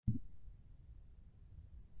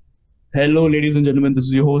Hello, ladies and gentlemen. This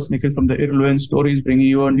is your host Nikhil from the Irrelevant Stories, bringing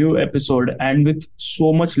you a new episode and with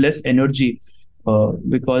so much less energy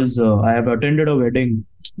because I have attended a wedding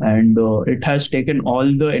and it has taken all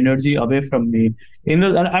the energy away from me. And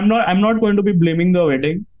I'm not going to be blaming the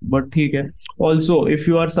wedding, but okay. Also, if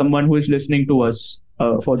you are someone who is listening to us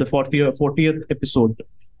for the 40th episode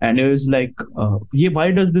and is like, yeah,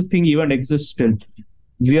 why does this thing even exist still?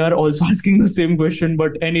 We are also asking the same question,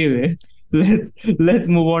 but anyway, let's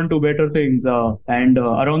move on to better things. And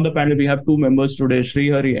around the panel, we have two members today,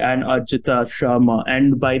 Srihari and Archita Sharma.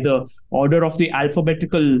 And by the order of the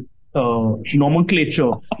alphabetical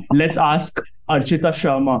nomenclature, let's ask Archita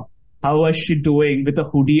Sharma, how is she doing with a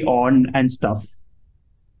hoodie on and stuff?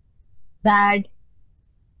 Bad.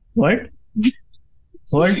 What?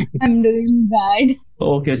 What? I'm doing bad.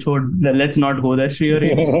 Okay, let's not go there.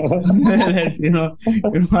 Srihari, let's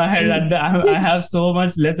I have so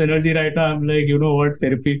much less energy right now. I'm like, you know what,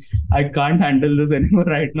 therapy. I can't handle this anymore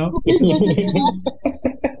right now.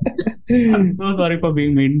 I'm so sorry for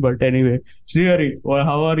being mean, but anyway, Srihari,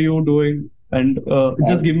 how are you doing? And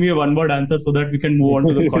just give me a one-word answer so that we can move on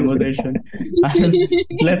to the conversation. And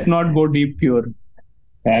let's not go deep here.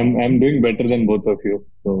 I'm doing better than both of you.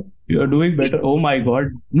 So You're doing better. Oh my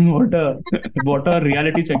God. What a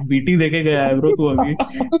reality check. BT देके गया है bro तू अभी.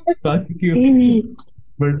 Thank you.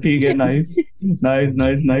 But ठीक है, nice.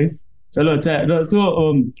 चलो अच्छा है. So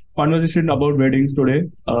conversation about weddings today.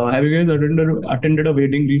 Have you guys attended a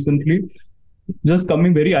wedding recently? Just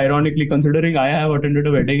coming very ironically, considering I have attended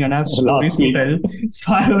a wedding and I have stories to tell.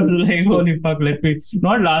 So I was like, holy fuck, let me.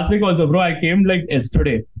 Not last week also, bro. I came like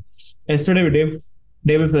yesterday.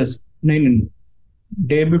 Day before. No.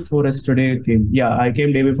 Day before yesterday I came. Yeah, I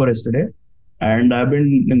came day before yesterday. And I've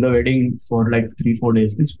been in the wedding for like 3-4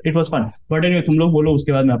 days. It was fun. But anyway, तुम लोग बोलो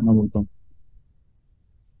उसके बाद मैं अपना बोलता हूँ.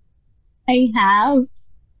 I have.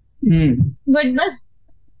 But बस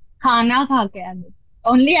खाना खा के आ गई.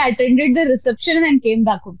 Only attended the reception and came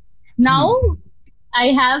back home. Now I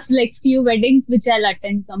have like few weddings which I'll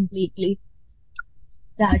attend completely.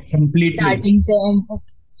 Starting to end.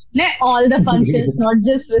 Not all the functions, not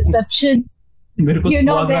just reception. मेरे को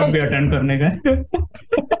स्वागत भी attend करने का है.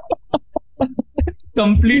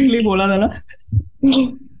 कंप्लीटली बोला था ना.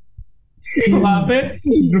 वहां पे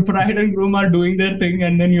bride and groom are doing their thing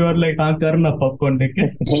and then you are like, हाँ करना popcorn लेके.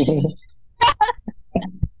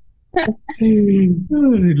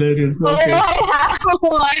 Hilarious. Okay.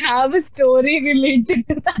 I have a story related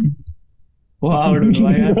to that. Wow,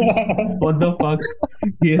 what the fuck?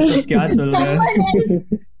 ये सब क्या चल रहा है?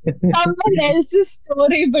 Someone else's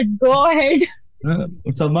story, but go ahead.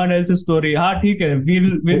 Someone else's story. हाँ ठीक है.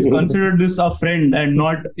 We'll consider this a friend and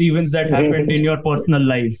not events that happened in your personal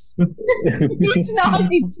life. It's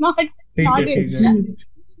not.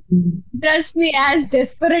 Trust me, as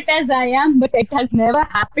desperate as I am, but it has never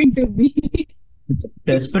happened to me. It's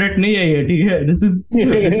desperate नहीं है ये, ठीक है. This is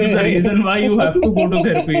the reason why you have to go to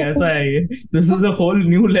therapy. ऐसा है ये. This is a whole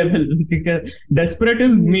new level. ठीक है. Desperate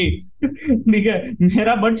is me. ठीक है.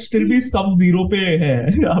 मेरा but still भी सब zero पे है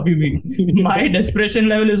अभी भी. My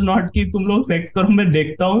desperation level is not कि तुम लोग sex करो मैं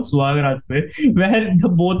देखता हूँ सुहागरात पे. Where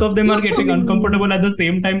both of them are getting uncomfortable at the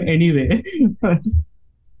same time anyway.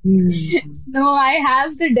 No, I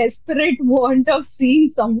have the desperate want of seeing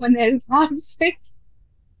someone else have sex.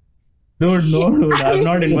 Dude, no, I'm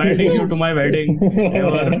not inviting you to my wedding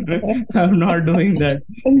ever. I'm not doing that.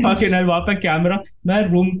 Fucking hell, वहाँ पे camera, मैं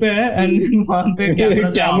room पे है and वहाँ पे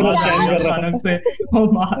camera अचानक से.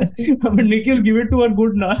 अब Nikhil, give it to her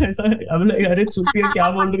good ना. ऐसा अब like अरे छुट्टी है क्या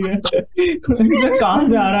बोल रही है? कहाँ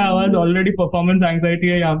से आ रहा है आवाज? Already performance anxiety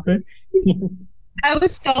है यहाँ पे. I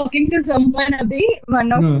was talking to someone abhi,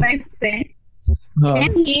 one of my friends,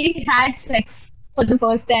 and he had sex for the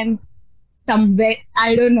first time somewhere.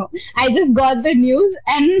 I don't know. I just got the news,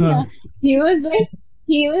 and he was like,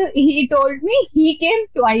 he told me he came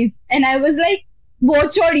twice, and I was like, "वो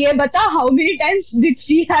छोड़ ये बता, how many times did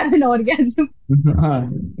she have an orgasm?"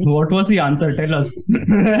 What was the answer? Tell us.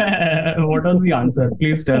 What was the answer?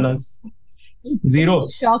 Please tell us. 0.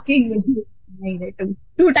 Shocking.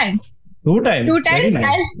 Two times. Two times. Very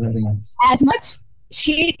nice. As much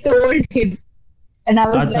she told him, and I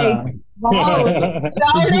was like, wow.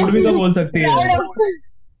 झूठ भी तो बोल सकती है.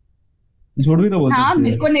 झूठ भी तो बोल सकती है. हाँ,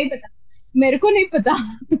 मेरे को नहीं पता.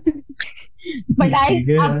 But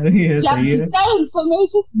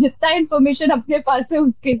जितना information अपने पास है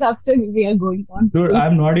उसके हिसाब से we are going on. Dude,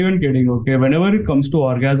 I'm not even kidding. Okay, whenever it comes to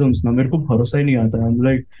orgasms ना मेरे को भरोसा ही नहीं आता. I'm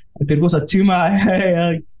like, तेरे को सच्ची में आया है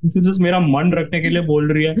यार? This is just मेरा मन रखने के लिए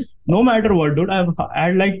बोल रही है. No matter what, dude, I've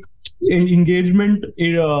had like engagement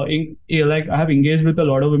like I have engaged with a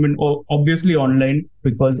lot of women, obviously online,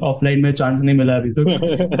 because offline में chance नहीं मिला अभी तक.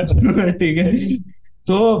 ठीक है.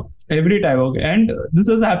 So every time, okay, and this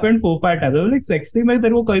has happened 4-5 times. Like sexting में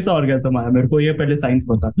तेरे को कैसा orgasm आया? मेरे को ये पहले साइंस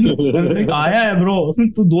बता. Like आया है bro,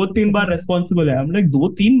 तू 2-3 बार responsible है. I'm like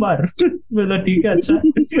 2-3 बार. बोला ठीक है अच्छा.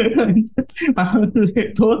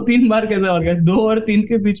 2-3 बार कैसे orgasm? 2 और 3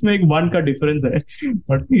 के बीच में एक 1 का difference है.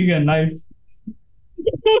 But ठीक है, nice.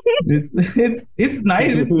 It's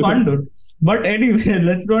nice, it's fun, dude. But anyway,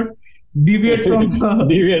 let's not deviate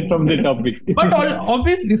from the topic. But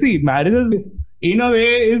obviously, see, marriages in a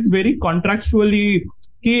way is very contractually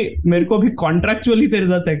कि मेरे को भी contractually तेरे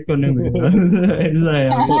साथ सेक्स करने मिलेगा.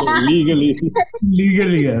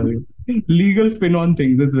 Legally है. Legal spin on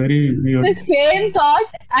things. It's very weird. The same thought.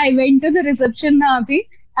 I went to the reception na abhi.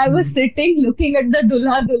 I was sitting looking at the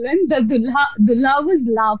dulha dulhan. The dulha was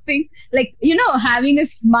laughing, like, having a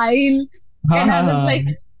smile. And I was like,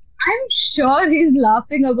 I'm sure he's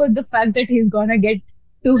laughing about the fact that he's gonna get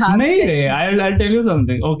to have नहीं sex. रे, I'll tell you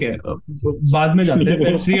something. Okay, बाद में जाते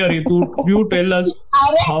हैं. Srihari, you tell us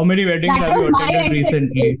how many weddings That have you was my attended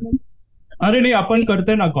recently? entertainment. अरे नहीं, अपन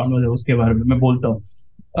करते हैं ना कॉन्वर्स उसके बारे में मैं बोलता हूँ.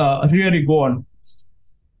 Srihari, go on.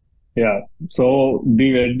 Yeah. So the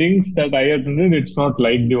weddings that I attended, it's not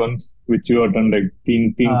like the ones which you attend, like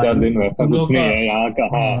 3-4 दिन वैसा कुछ नहीं है यहाँ का.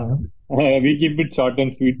 हाँ, we keep it short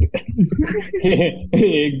and sweet.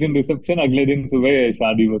 एक दिन रिसेप्शन, अगले दिन सुबह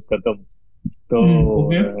शादी बस खत्म. So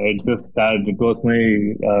it's just that it was my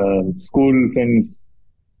school friend's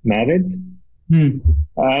marriage.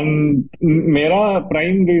 And मेरा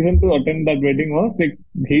prime reason to attend that wedding was like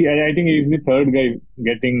I think he is the third guy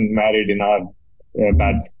getting married in our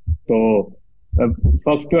batch. So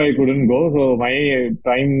first two I couldn't go. So my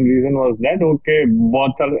prime reason was that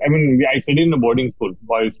I studied in a boarding school,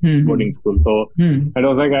 boys boarding school. So it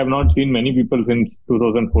was like I have not seen many people since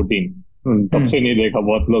 2014. तब से नहीं देखा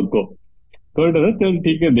बहुत लोग को. तो चल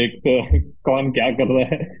ठीक है, देखते हैं कौन क्या कर रहा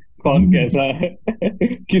है, कौन कैसा है,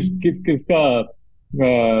 किसका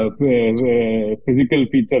फिजिकल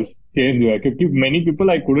फीचर्स चेंज हुआ है, क्योंकि many people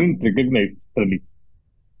I couldn't recognise literally.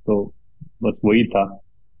 तो बस वही था.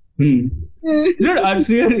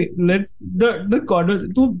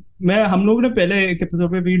 हम लोग ने पहले एक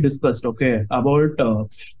एपिसोड में भी discussed about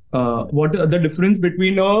what the difference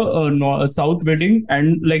between a south wedding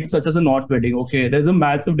and like such as a north wedding. Okay, there's a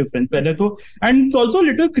massive difference. पहले तो, and it's also a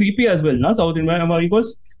little creepy as well ना साउथ इंडिया में, because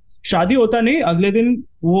शादी होता नहीं, अगले दिन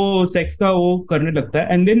वो सेक्स का वो करने लगता है,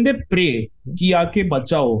 and then they pray कि आके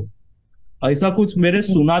बचाओ. ऐसा कुछ मेरे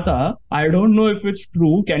सुना था. I don't know if it's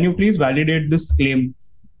true. Can you please validate this claim?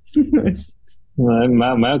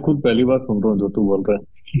 मैं खुद पहली बार सुन रहा हूँ जो तू बोल रहा है.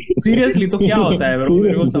 सीरियसली तो क्या होता है ब्रो,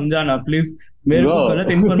 मेरे को समझाना प्लीज. मेरे को गलत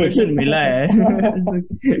इंफॉर्मेशन मिला है.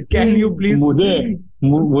 Can you please.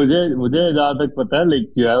 मुझे जहाँ तक पता है, like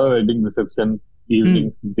you have a wedding reception evening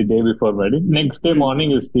the day before wedding, next day morning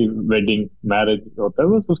is the wedding marriage होता है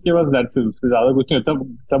बस. उसके बाद दैट्स इट, उससे ज्यादा कुछ नहीं होता.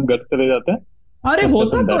 सब घर चले जाते हैं. अरे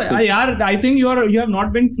होता तो यार, I think you have not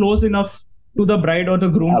been close enough to the bride or the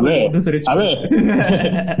groom to know this ritual.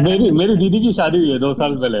 मेरी दीदी की शादी हुई है 2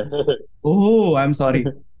 साल पहले. Oh, I'm sorry.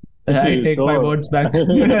 I take my words back.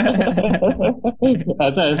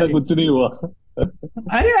 ऐसा कुछ नहीं हुआ.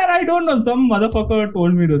 अरे यार, I don't know, some motherfucker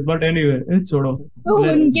told me this, but anyway, छोड़ो. तो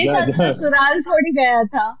उनके साथ ससुराल थोड़ी गया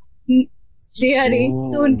था श्रीहरि,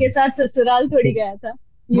 तो उनके साथ ससुराल थोड़ी गया था.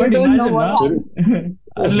 You don't know what happened.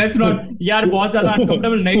 Let's not, यार बहुत ज्यादा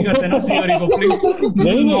uncomfortable नहीं करते ना श्रीहरि को, please.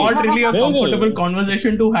 This is not really a comfortable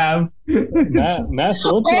conversation to have. मैं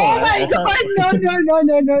सोच रहा हूँ. Oh my God,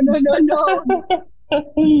 no.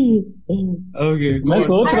 Okay. मैं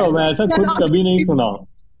सोच रहा हूँ, मैं ऐसा खुद कभी नहीं सुना.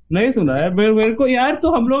 नहीं सुना है मेरे को यार. तो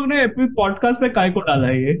हम लोग ने पॉडकास्ट पे काय को डाला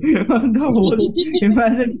है ये.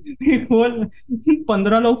 इमेजिन एक होल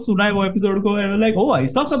 15 लोग सुना है वो एपिसोड को, लाइक ओ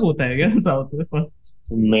ऐसा सब होता है क्या साउथ में.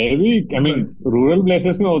 Maybe, I mean, rural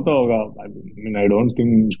places में होता होगा. I mean, I don't think.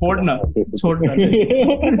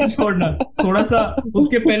 छोड़ना थोड़ा सा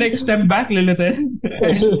उसके पहले एक स्टेप बैक ले लेते हैं.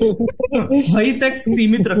 वहीं तक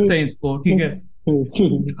सीमित रखते हैं इसको, ठीक है.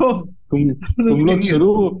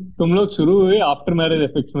 तुम लोग शुरू हुए आफ्टर मैरिज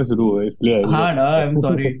इफेक्ट्स में शुरू हुए, इसलिए. हाँ ना, I am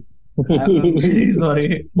sorry. I'm really sorry.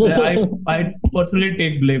 I personally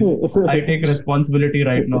take blame. I take responsibility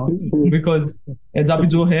right now because अभी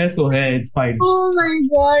जो है सो है. It's fine. Oh my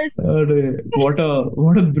God! What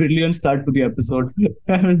a brilliant start to the episode.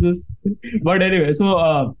 But anyway, so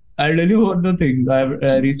I'll tell you what the thing. I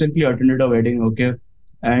recently attended a wedding. Okay,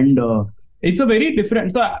 and it's a very different.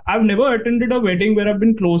 So I've never attended a wedding where I've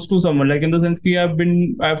been close to someone, like in the sense that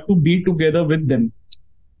I have to be together with them.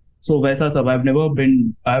 So वैसा सब I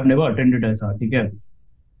have never attended ऐसा, ठीक है.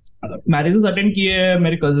 Marriages attend किए हैं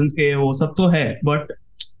मेरे cousins के, वो सब तो है, but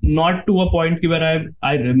not to a point where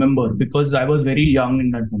I remember, because I was very young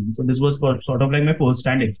in that moment. So this was sort of like my first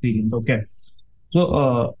hand experience. Okay.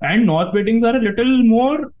 So and North weddings are a little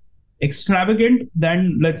more extravagant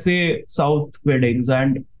than, let's say, South weddings,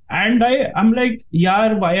 and I'm like,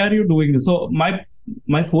 yeah, why are you doing this? So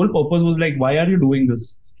my whole purpose was like, why are you doing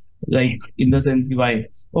this? Like, in the sense, why?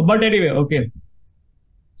 Oh, but anyway, okay.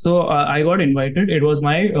 So I got invited. It was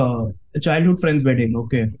my childhood friend's wedding.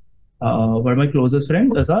 Okay. One of my closest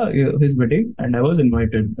friends, his wedding, and I was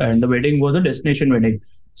invited. And the wedding was a destination wedding.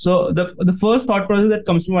 So the first thought process that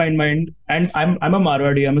comes to my mind, and I'm a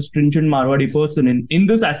Marwadi, I'm a stringent Marwadi person in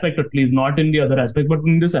this aspect at least, not in the other aspect, but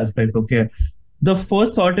in this aspect. Okay. The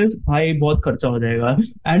first thought is, भाई बहुत खर्चा हो जाएगा,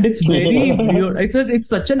 and it's very weird. It's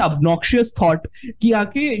such an obnoxious thought कि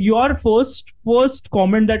आके your first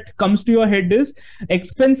comment that comes to your head is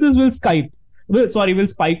expenses will spike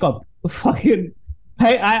up. Fucking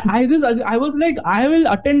I was like, I will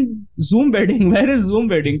attend Zoom wedding. Where is Zoom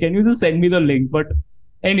wedding? Can you just send me the link? But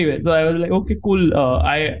anyway, so I was like, okay, cool.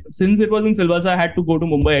 Since it was in Silvassa, I had to go to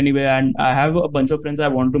Mumbai anyway, and I have a bunch of friends I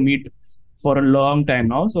want to meet for a long time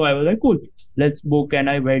now. So I was like, cool, let's book. And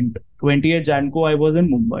I went 28th Jan ko I was in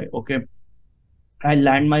Mumbai. Okay. I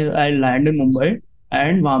land in Mumbai,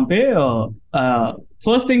 and वहाँ पे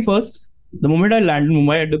first thing first, the moment I landed in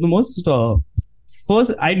Mumbai, I did the most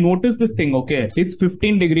first I noticed this thing. Okay, it's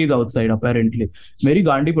 15 degrees outside apparently. मेरी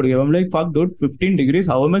गांडी पड़ गई. I'm like, fuck dude, 15 degrees,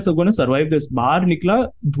 how am I going to survive this? बाहर निकला,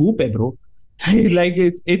 धूप है bro. Like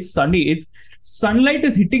it's sunny, it's sunlight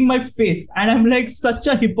is hitting my face, and I'm like, such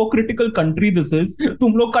a hypocritical country this is.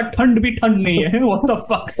 तुम लोग का ठंड भी ठंड नहीं है. What the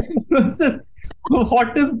fuck?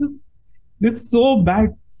 What is this? It's so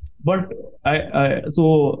bad. But I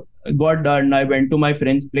so got done. I went to my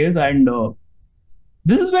friend's place, and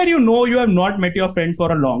this is where you know you have not met your friend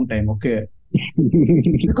for a long time. Okay.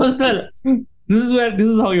 Because this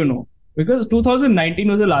is how you know. Because 2019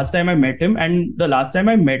 was the last time I met him, and the last time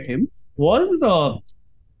I met him was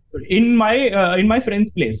in my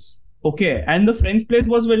friend's place. Okay, and the friend's place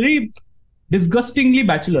was very disgustingly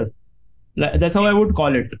bachelor. That's how I would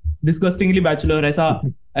call it. Disgustingly bachelor.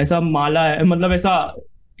 ऐसा माला है, मतलब ऐसा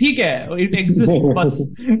ठीक है. It exists बस.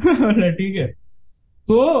 ठीक है.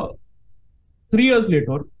 So 3 years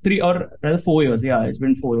later, 4 years. Yeah, it's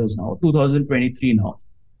been 4 years now. 2023 now,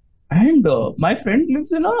 and my friend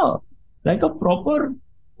lives in a proper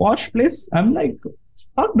posh place. I'm like,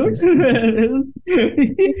 fuck dude.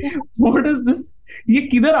 What is this? ये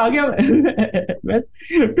किधर आ गया?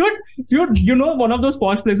 Dude, you know, one of those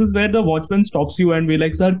posh places where the watchman stops you and be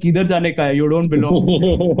like, sir, किधर जाने का है? You don't belong.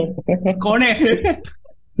 कौन है?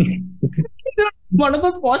 One of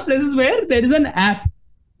those posh places where there is an app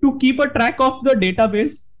to keep a track of the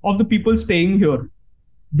database of the people staying here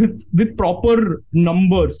with proper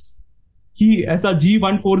numbers. कि ऐसा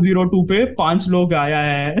G1402 पे 5 लोग आया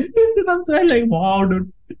है. Something like, wow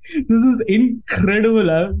dude, this is incredible.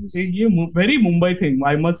 ये very Mumbai thing,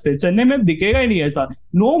 I must say. Chennai में दिखेगा ही नहीं ऐसा.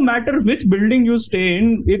 No matter which building you stay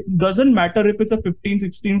in, it doesn't matter if it's a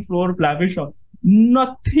 15-16 floor lavish or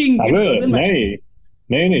nothing. It doesn't matter.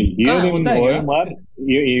 नहीं. Here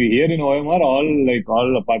in OMR,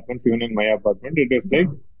 all apartments, even in my apartment, it is like,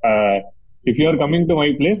 if you are coming to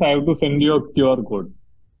my place, I have to send you a QR code.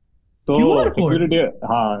 तो security,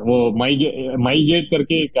 हाँ, वो माई gate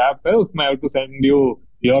करके एक app है, उसमें I have to send you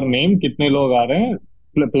your name, कितने लोग आ रहे हैं,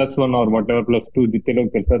 +1 और व्हाटएवर +2, जितने लोग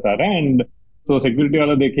तेरे साथ आ रहे हैं. एंड तो सिक्योरिटी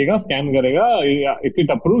वाला देखेगा, स्कैन करेगा, if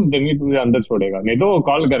it approves then he तुझे अंदर छोड़ेगा. नहीं तो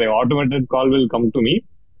कॉल करेगा, automated call will come to me.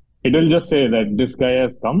 It will just say that this guy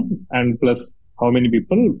has come and plus how many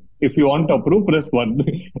people. If you want to approve, press 1.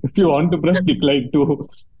 If you want to press decline 2.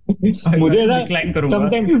 मुझे ना decline करूँगा.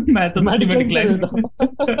 Sometimes मैं तो सच्ची में decline.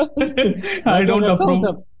 I don't approve.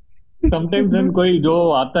 Sometimes when कोई जो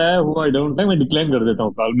आता है वो I don't, मैं decline कर देता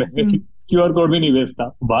हूँ कॉल में. QR कोड भी नहीं भेजता,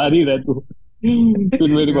 बाहर ही रह तू.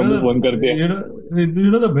 फिर मेरी मम्मी फोन करती है. You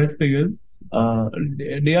know the best thing is,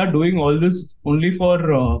 they are doing all this only for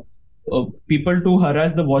people to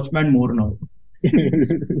harass the watchman more now.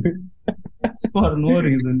 For no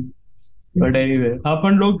reason. But anyway,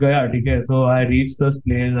 अपन लोग गया, ठीक है. So I reached this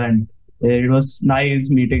place and it was nice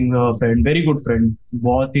meeting the friend. Very good friend.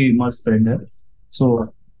 बहुत ही मस्त friend है. So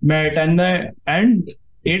met and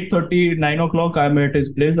 8:30, 9 o'clock I met his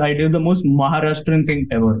place. I did the most Maharashtrian thing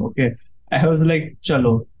ever. Okay. I was like,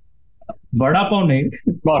 चलो. बड़ा पाव नहीं,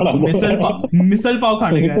 मिसल पाव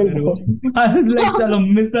खाने का है मेरे को. I was like, चलो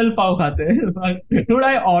मिसल पाव खाते हैं. Dude,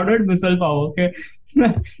 I ordered misal pav. Okay,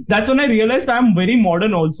 that's when I realized I'm very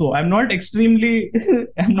modern also. I'm not extremely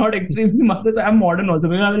modern. I'm modern also.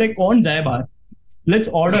 Because I'm like, कौन जाए बाहर? Let's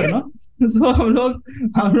order ना. So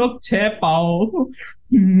हम लोग 6 पाव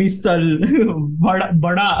मिसल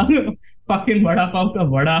बड़ा fucking बड़ा पाव का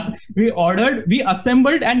बड़ा. We ordered, we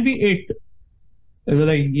assembled and we ate.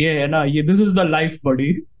 Like, ये है ना, ये this is the life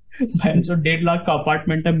buddy. मैं जो 1.5 लाख का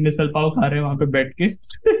अपार्टमेंट है, मिसल पाव खा रहे हैं वहां पे बैठ के.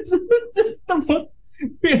 Just the most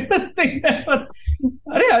weirdest thing ever.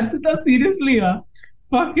 अरे अर्चिता सीरियसली यार,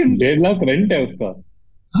 fucking 1.5 लाख रेंट है उसका.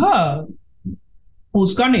 हाँ,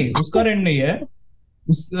 उसका नहीं, उसका रेंट नहीं है.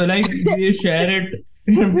 Like they share it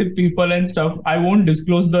with people and stuff. I won't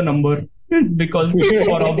disclose the number because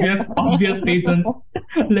for obvious reasons.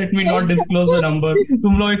 Let me not disclose the number.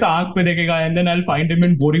 तुम लोग इसे आंख पे देखेगा and then I'll find him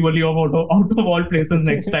in Borivali out of all places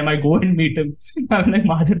next time I go and meet him. I'm like,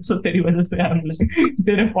 माधर तेरी वजह से I'm like,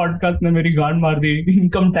 तेरे podcast ने मेरी गांड मार दी.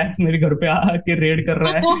 Income tax मेरे घर पे आके रेड कर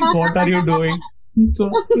रहा है. What are you doing?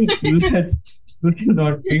 So let's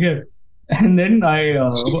not, ठीक है. And then I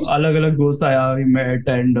अलग दोस्त आया, we met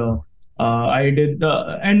and I did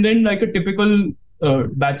and then like a typical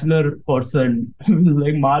bachelor person was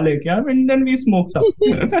like माल है क्या, and then we smoked up.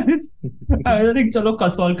 I was like चलो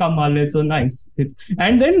कसौल का माल है, so nice.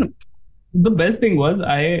 And then the best thing was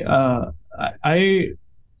I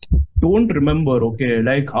don't remember, okay,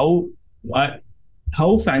 like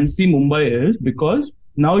how fancy Mumbai is, because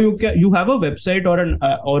now you have a website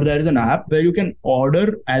or there is an app where you can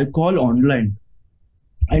order alcohol online,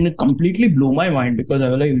 and it completely blew my mind because I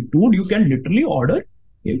was like, dude, you can literally order.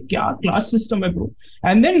 क्या class system है bro?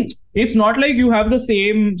 And then it's not like you have the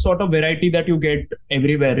same sort of variety that you get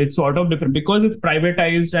everywhere. It's sort of different because it's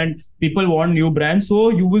privatized and people want new brands, so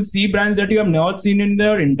you will see brands that you have not seen in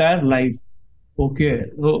their entire life. Okay,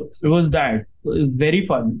 so it was that. Very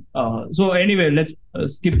fun. So anyway, let's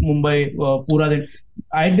skip Mumbai pura din.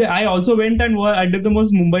 I also went and I did the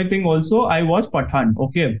most Mumbai thing also. I watched Pathaan,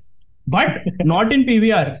 okay, but not in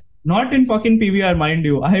PVR, not in fucking PVR, mind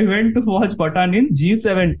you. I went to watch Pathaan in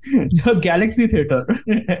G7, the Galaxy Theatre.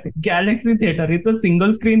 Galaxy Theatre. It's a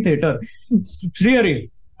single screen theatre.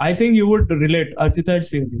 Shriyari, I think you would relate. Archita and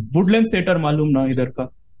Shriyari. Woodlands Theatre मालूम ना इधर का.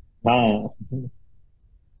 हाँ.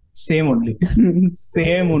 Same only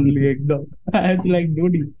एकदम. It's like,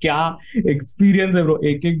 dude, क्या experience है bro.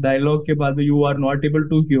 एक dialogue के बाद you are not able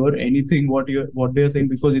to hear anything what they are saying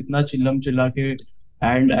because इतना चिल्ला के.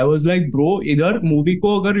 And I was like, bro, इधर movie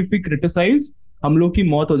को अगर if we criticize, हम लोग की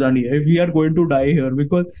मौत हो जानी है. If we are going to die here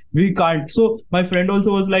because we can't. So my friend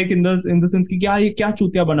also was like in the sense कि क्या ये क्या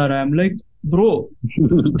चूतिया बना रहा है. I'm like, bro,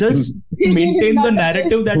 just maintain the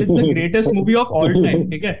narrative that it's the greatest movie of all time,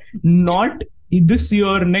 ठीक है? Not this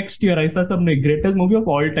year, next year, ऐसा सब नहीं. Greatest movie of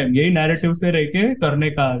all time, यही नैरेटिव से रह के करने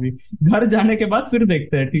का. अभी घर जाने के बाद फिर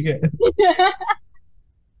देखते हैं, ठीक है.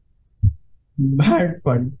 Bad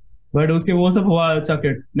fun. बट उसके वो सब हुआ. Chuck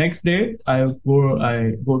it. Next day I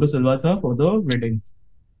go to Silvassa for the wedding.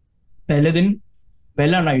 पहले दिन,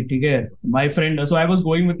 पहला नाइट, ठीक है. My friend, so I was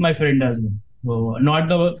going with my friend as well, not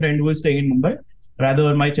the friend who was staying in Mumbai,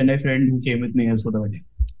 rather my Chennai friend who came with me as for the wedding.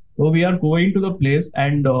 So we are going to the place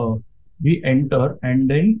and we enter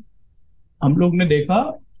and then हम लोग ने देखा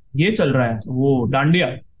ये चल रहा है, वो dandiya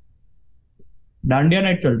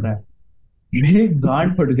night चल रहा है. मेरी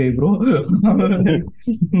गांड फट गई ब्रो.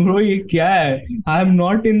 ब्रो ये क्या है? I am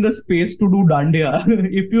not in the space to do dandiya.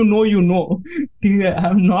 If you know you know, ठीक है. I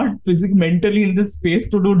am not physically mentally in the space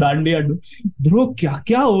to do dandiya. Bro क्या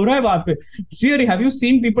क्या हो रहा है वहां पे? Shriyari, have you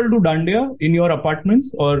seen people do dandiya in your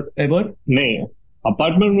apartments or ever? नहीं,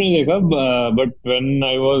 अपार्टमेंट में देखा, but when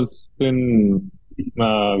I was in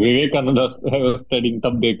Vivekananda studying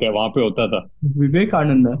तब देखा, वहां पे होता था.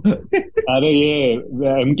 विवेकानंदा? अरे ये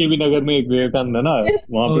एमकेबी नगर में एक विवेकानंदा ना,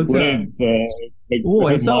 वहां पे पूरे वो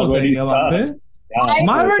ऐसा होता है क्या वहां पे?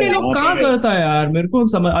 मारवाड़ी लोग कहाँ करता है यार? मेरे को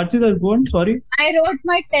समझ. Archita, go on, sorry. I wrote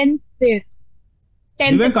my 10th there.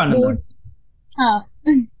 10th Vivekananda. हाँ.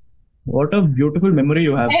 What a beautiful memory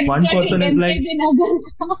you have. One person is like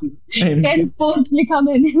 10th boards लिखा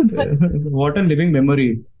मैंने उधर. What a living memory.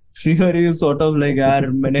 Shriyari is sort of like, यार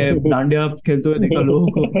मैंने डांडिया खेलते हुए देखा लोगों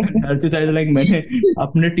को. अर्चिता is like, मैंने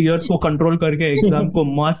अपने टीयर्स को कंट्रोल करके एग्जाम को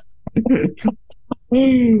मस्त.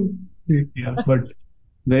 But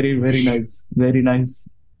very very nice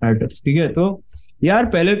matters, ठीक है. तो यार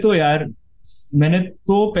पहले तो यार मैंने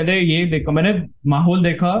तो पहले ये देखा, मैंने माहौल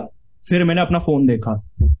देखा, फिर मैंने अपना फोन देखा,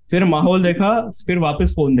 फिर माहौल देखा, फिर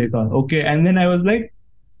वापस फोन देखा. Okay, and then I was like,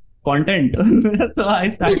 content. So I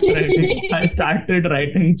started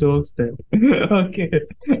writing jokes there. Okay.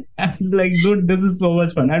 I was like, dude, this is so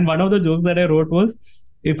much fun. And one of the jokes that I wrote was,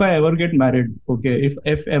 if I ever get married, okay,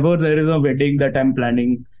 if ever there is a wedding that I'm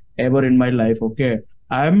planning ever in my life, okay,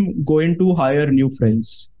 I'm going to hire new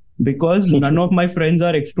friends because none of my friends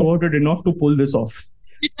are extroverted enough to pull this off.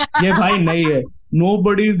 ये भाई नहीं है.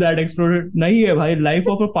 Nobody is that extroverted. नहीं है भाई. Life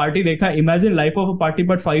of a party देखा. Imagine life of a party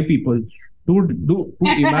but 5 people. To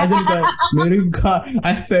imagine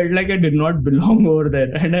I felt like I did not belong over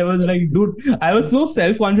there, and I was like, dude, I was so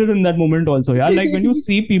self-conscious in that moment also. Yeah, like when you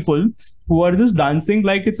see people who are just dancing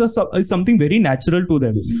like it's something very natural to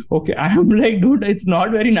them. Okay, I am like, dude, it's not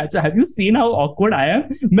very natural. Have you seen how awkward I am?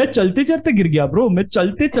 मैं चलते चलते गिर गया, bro. मैं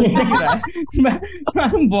चलते चलते गिरा है.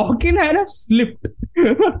 I'm walking and I've slipped.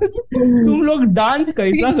 तुम लोग डांस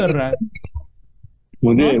कैसा कर रहा है?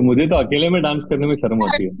 मुझे तो अकेले में डांस करने में शर्म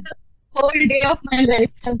आती है. Whole day of my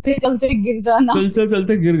life चलते चलते गिर जाना.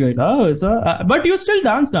 चलते गिर गए ना वैसा. But you still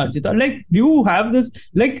dance, Archita. Like, do you have this,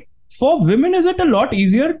 like, for women is it a lot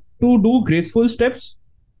easier to do graceful steps,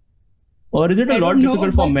 or is it a lot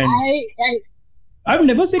difficult for men? I've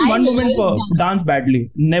never seen one woman dance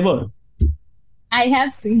badly. Never. I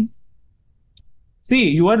have seen. See,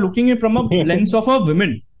 you are looking it from a lens of a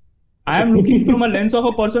woman. I am looking from a lens of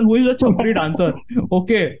a person who is a chapri dancer.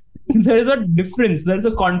 Okay. There is a difference. There is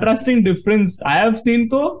a contrasting difference. I have seen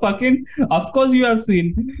to fucking. Of course, you have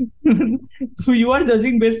seen. So you are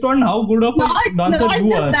judging based on how good of a dancer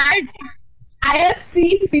you are. That. I have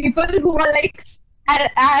seen people who are like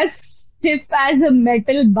as stiff as a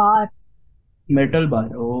metal bar. Metal bar.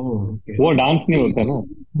 Oh, okay. वो dance नहीं होता ना.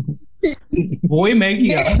 वो ही मैं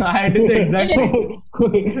किया. I did the exact.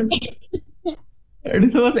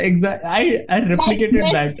 It was exact. I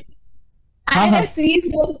replicated that. I have seen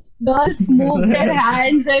girls move their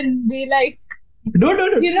hands and be like, no.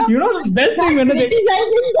 You know the best thing when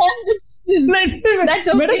that's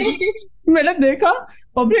okay. मैंने देखा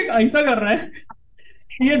public ऐसा कर रहा है,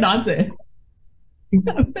 ये डांस है.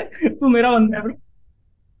 तू मेरा बंदा है,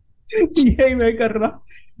 यही मैं कर रहा.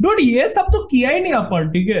 डूड, ये सब तो किया ही नहीं अपन,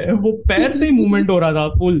 ठीक है. वो पैर से ही मूवमेंट हो रहा था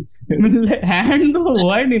फुल. हैंड तो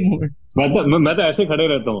हुआ ही नहीं मूवमेंट. मैं तो ऐसे खड़े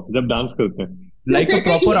रहता हूँ जब डांस करते हैं. Like a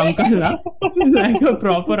proper uncle, ना? Like a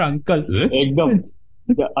proper uncle. एकदम.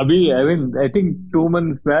 अभी I think 2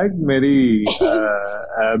 months back मेरे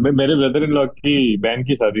ब्रदर इन लॉ की बहन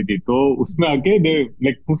की शादी थी, तो उसमें आके दे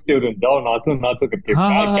लाइक पूछते हुए जाओ नाचो करके.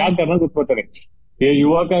 क्या करना कुछ पता नहीं. ये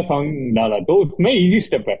युवा का सॉन्ग डाला, तो उसमें इजी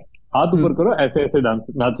स्टेप है, हाथ ऊपर करो, ऐसे ऐसे डांस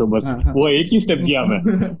नाचो बस. वो एक ही स्टेप किया मैं.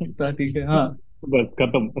 ठीक है. हाँ, बस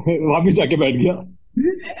खत्म. वापिस जाके बैठ गया.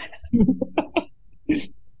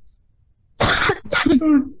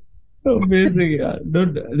 Amazing, yeah.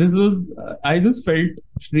 Dude, this was, I just felt,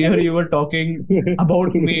 Shriyar, you were talking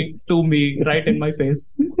about me to me right in my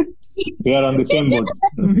face. We are on the same boat.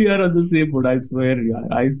 We are on the same boat, I swear, yeah,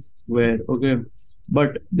 I swear. Okay,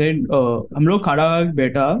 but then हम लोग खाना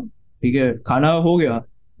बैठा, ठीक है, खाना हो गया.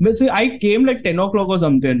 वैसे I came like 10 o'clock or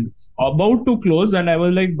something, about to close, and I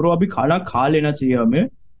was like, bro, अभी खाना खा लेना चाहिए हमें.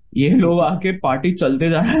 ये लोग आके पार्टी चलते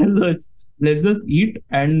जा रहा है. Let's just eat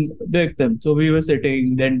and take them. So we were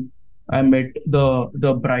sitting. Then I met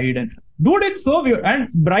the bride, and dude, it's so weird. And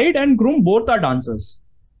bride and groom both are dancers.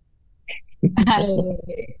 The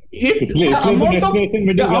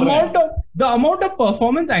amount of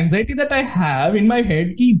performance anxiety that I have in my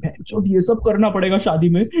head कि जो ये सब करना पड़ेगा शादी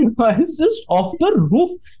में, it's just off the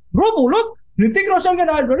roof, bro. वो लोग ऋतिक रोशन के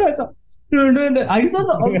नाच बड़े ऐसा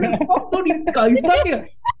कैसा क्या.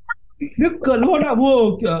 कल हो ना वो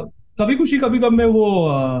कभी खुशी कभी गम में वो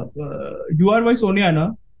यू आर माई सोनिया ना,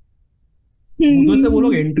 उधर से वो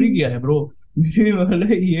लोग एंट्री किया है ब्रो.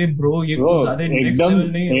 ये ब्रो ये कुछ ज्यादा नेक्स्ट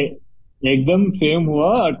लेवल नहीं है. एकदम सेम हुआ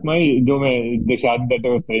at my जो मैं the shot that I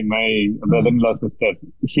was saying, my brother-in-law sister,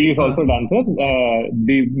 she is also dancer.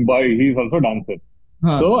 The boy, he is also dancer.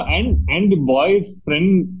 So and the boys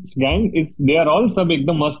friends gang is, they are all सब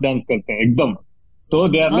एकदम मस्त dance करते हैं एकदम. So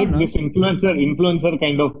they are like this influencer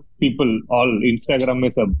kind of people, all Instagram में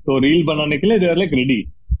सब. So reel बनाने के लिए they are like ready.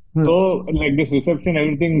 So like this reception,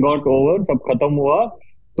 everything got over, सब खत्म हुआ.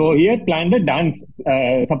 So he had planned a dance,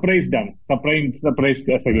 surprise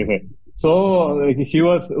ऐसे कैसे. So she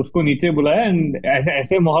was, उसको नीचे बुलाया and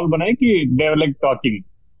ऐसे माहौल बनाया कि they were like talking.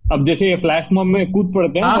 अब जैसे ये फ्लैश मॉब में कूद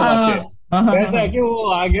पड़ते हैं वैसे आके वो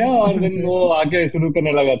आ गया और then वो आके शुरू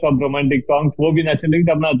करने लगा सब रोमांटिक सॉन्ग्स. वो भी नाचने लगे,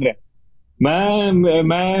 सब नाच रहे. मैं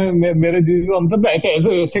मेरे दीदी हम सब ऐसे ऐसे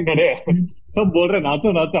ऐसे खड़े हैं, सब बोल रहे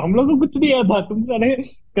नाचो. हम लोग को कुछ नहीं आता, तुम सारे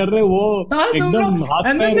कर रहे वो एकदम हाथ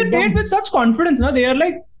पैर एकदम. With such confidence, ना, they are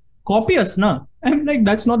like copy us na. I'm like,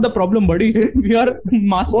 that's not the problem, buddy. We are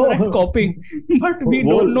master at copying, but we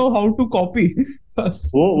don't know how to copy.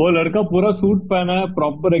 वो लड़का पूरा सूट पहना है,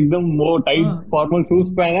 प्रॉपर एकदम वो टाइट फॉर्मल शूज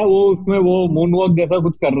पहना है, वो उसमें वो मून वॉक जैसा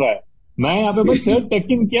कुछ कर रहा है. मैं यहाँ पे बस शर्ट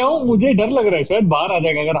टक इन किया हूँ, मुझे डर लग रहा है शर्ट बाहर आ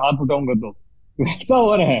जाएगा अगर हाथ उठाऊंगा तो. वैसा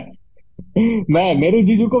हो रहा है. मेरे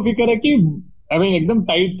जीजू को फिक्र है कि एकदम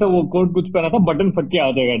टाइट सा वो कोट कुछ पहना था, बटन फट के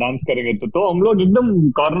आ जाएगा डांस करेंगे तो हम लोग एकदम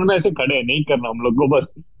कॉर्नर में ऐसे खड़े हैं, नहीं करना हम लोग को, बस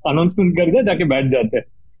अनाउंसमेंट करके जाके बैठ जाते हैं,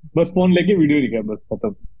 बस फोन लेके वीडियो दिखा, बस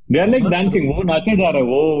खत्म. दे आर लाइक डांसिंग, वो नाचे जा रहे हैं,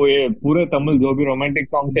 वो ये पूरे तमिल जो भी रोमांटिक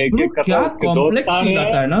सॉन्ग है, एक एक कर रहा है, उसके दोस्त आ रहे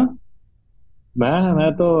हैं ना.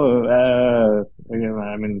 मैं तो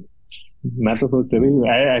मैं तो सोचते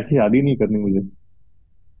भाई ऐसी शादी नहीं करनी मुझे.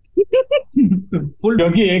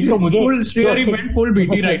 क्योंकि एक तो मुझे फुल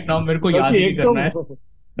बीटी राइट नाउ, मेरे को याद नहीं करना है.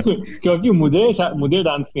 क्योंकि मुझे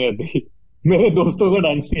डांस नहीं आती, मेरे दोस्तों को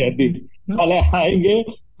डांस नहीं आती. साले आएंगे,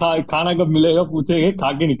 खाना कब मिलेगा पूछेंगे,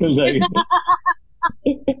 खा के निकल जाएंगे.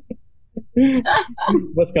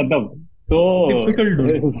 बस खत्म. तो टिपिकल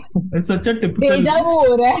सच अ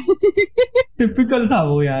टिपिकल था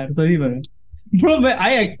वो यार, सही में. Bro, I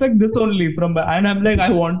expect this only from, and I'm like, I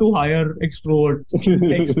want to hire extroverts.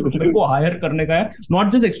 मेरे को hire करने का है,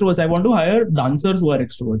 not just extroverts. I want to hire dancers who are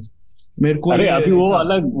extroverts. मेरे को अरे अभी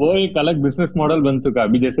वो एक अलग बिजनेस मॉडल बन चुका है.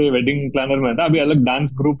 अभी जैसे वेडिंग प्लानर में था, अभी अलग डांस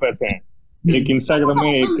ग्रुप ऐसे हैं. एक इंस्टाग्राम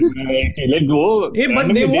में एक लाइक वो. But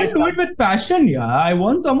they won't do it with passion, yeah. I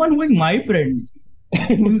want someone who is my friend.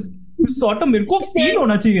 Sort मेरे को फील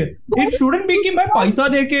होना चाहिए. इट शुडंट बी कि मैं पैसा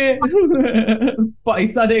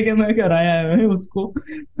देके मैं कराया है उसको.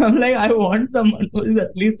 I'm like, I want someone who is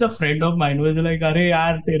at least a friend of mine, who is like, अरे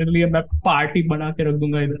यार तेरे लिए मैं पार्टी बना के रख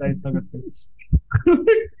दूंगा इधर ऐसा करके.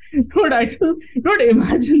 Dude, I just don't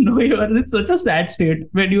imagine. No, it's such a sad state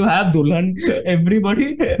when you have dulhan, everybody,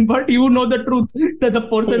 but you know the truth that the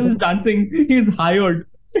person who's dancing is hired.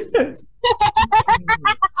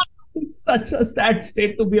 Such a sad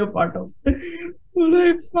state to be a part of.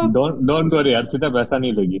 Don't worry, Archita पैसा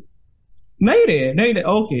नहीं लेगी. नहीं रे.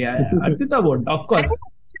 Okay, yeah. Archita won't, of course.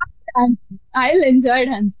 I'll enjoy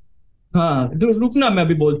dance. हाँ, रुकना, मैं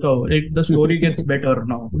अभी बोलता हूँ. The story gets better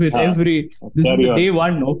now with every. This is the day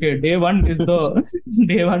one. Okay, day one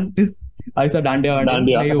is ऐसा डांडिया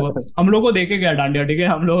नहीं हुआ. हम लोग को देखे क्या डांडिया, ठीक है,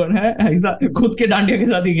 हम लोगों ने ऐसा खुद के डांडिया के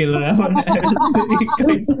साथ ही खेल रहा है.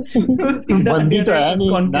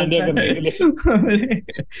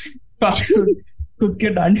 खुद के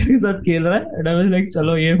डांडिया के साथ खेल रहा है. एंड आई वाज लाइक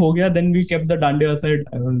चलो ये हो गया. Then we kept the dandiya aside.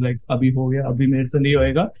 I was like अभी हो गया, अभी मेरे से नहीं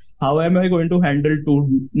होएगा. How am I going to handle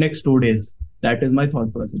next 2 days? That is my thought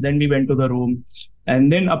process. Then we went to the room,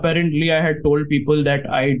 and then apparently I had told people that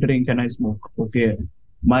I drink and I smoke. Okay,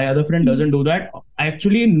 my other friend doesn't do that.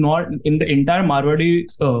 Actually, not in the entire Marwadi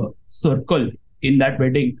circle in that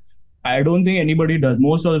wedding. I don't think anybody does.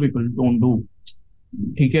 Most of the people don't do.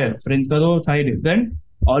 ठीक है, friends का तो था ही. Then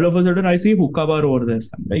all of a sudden I see hookah bar over there.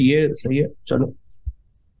 ये सही है, चलो.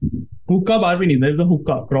 Hookah bar भी नहीं, there is a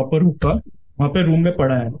hookah, proper hookah. वहाँ पे रूम में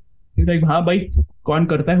पड़ा है. Like, हाँ भाई, कौन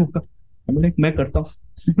करता है hookah? Like, मैं करता हूँ.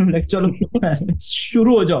 Like, चलो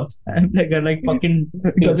शुरू हो जाओ. Like fucking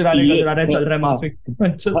गजरा रहे चल रहा है माफिक.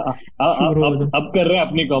 अब कर रहे हैं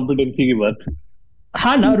अपनी कॉम्पिटेंसी की बात.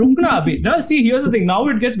 हाँ ना, रुकना अभी ना. See, here's the thing. Now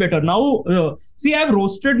it gets better. Now, see, I've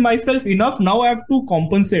roasted myself enough. Now I have to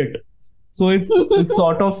compensate. So it's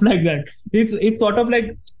sort of like that. It's sort of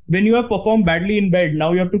like when you have performed badly in bed.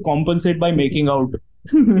 Now you have to compensate by making out.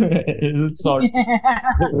 Sort.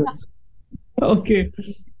 Okay.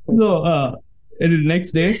 So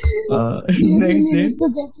next day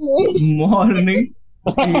morning.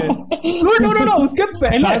 No. उसके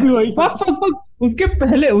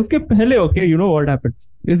पहले. Okay, you know what happened?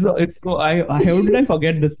 It's so how did I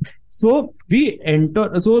forget this? So we enter.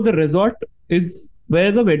 So the resort is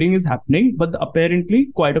where the wedding is happening, but apparently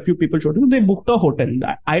quite a few people showed up. So they booked a hotel.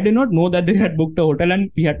 I did not know that they had booked a hotel,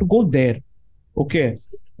 and we had to go there. Okay,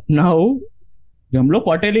 now हम लोग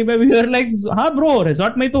quarterly में we were like, हाँ bro,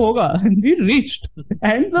 resort में तो होगा. We reached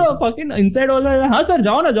and the fucking inside वाला, हाँ sir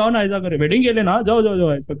जाओ ना ऐसा करे, वेडिंग के लिए ना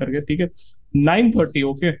जाओ ऐसा करके. ठीक है, 9:30.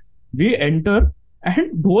 Okay, we enter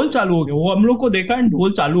and ढोल चालू हो गया. वो हम लोग को देखा and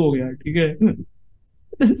ढोल चालू हो गया. ठीक है.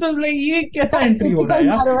 So like, ये कैसा एंट्री हो रहा है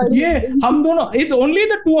यार? ये हम दोनों, it's only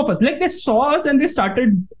the two of us. Like, they saw us and they started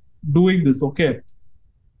doing this. Okay,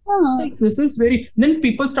 like this is very. Then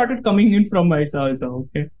people started coming in from my side.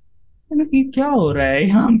 Okay, ये क्या हो रहा है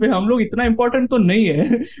यहाँ पे? हम लोग इतना important तो नहीं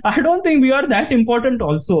है. I don't think we are that important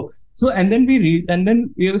also. So and then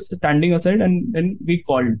we were standing aside and then we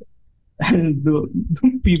called. And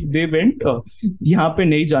they went. यहाँ पे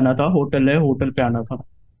नहीं जाना था, होटल है, होटल पे आना था.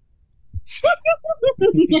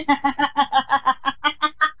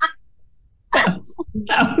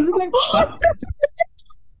 I was like, what?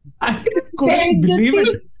 I just couldn't believe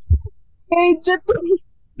it.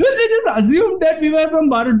 They just assumed that we were from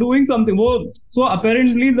Bharat doing something. So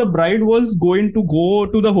apparently the bride was going to go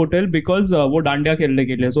to the hotel because वो डांडिया खेलने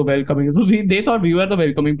के लिए, so welcoming. So they thought we were the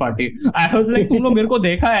welcoming party. I was like, तुम लोग मेरे को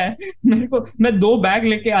देखा है, मैं 2 बैग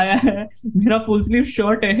लेके आया है, मेरा फुल स्लीव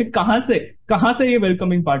शर्ट है, कहाँ से ये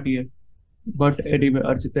welcoming party है? But anyway,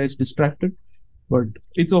 Archita is distracted, but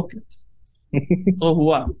it's okay.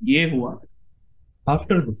 So ये हुआ.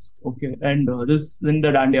 After this, okay, and this in the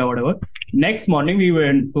Dandiya whatever. Next morning we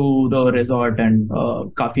went to the resort and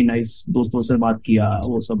काफी nice दोस्तों से बात किया,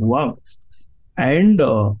 वो सब हुआ. And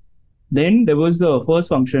then there was the first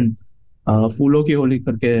function, फूलों की होली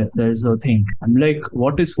करके. There's a thing. I'm like,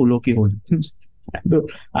 what is फूलों की Holi?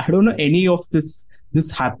 I don't know any of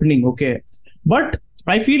this happening. Okay, but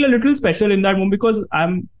I feel a little special in that moment because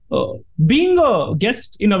I'm being a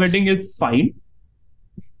guest in a wedding is fine.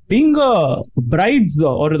 Being a bride's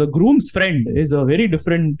or the groom's friend is a very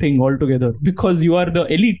different thing altogether because you are the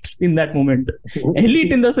elite in that moment.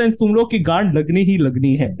 Elite in the sense तुम लोग की गांड लगनी ही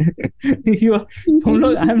लगनी है. तुम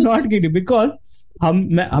लोग, I am not kidding, because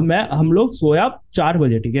हम लोग सोया 4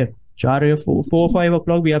 बजे, ठीक है, 4 या 4-5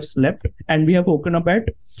 o'clock we have slept and we have woken up at,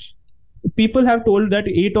 people have told that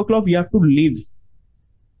 8 o'clock we have to leave,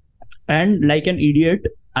 and like an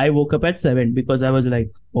idiot I woke up at 7 because I was like,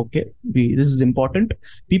 okay, this is important.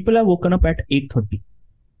 People have woken up at 8:30.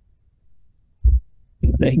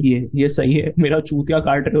 Like ये सही है, मेरा चूतिया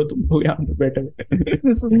काट रहे हो तुम लोग यहाँ पे बैठे.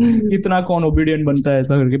 इतना कौन ओबीडियंट बनता है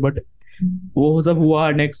ऐसा करके. बट वो सब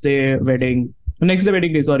हुआ. नेक्स्ट डे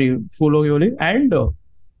वेडिंग, सॉरी, फूलों की Holi. And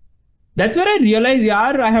that's where I realized,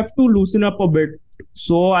 yaar, I have to loosen up a bit.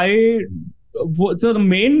 So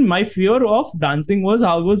my fear of dancing was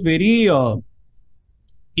I was very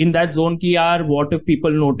in that zone ki yaar, what if people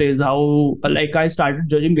notice, how, like, I started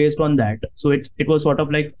judging based on that. So it was sort of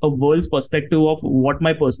like a world's perspective of what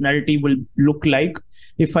my personality will look like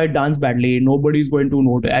if I dance badly. Nobody's going to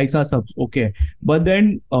notice. Aisa sab, okay. But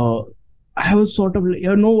then I was sort of like,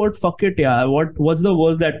 you know what, fuck it, yeah. What's the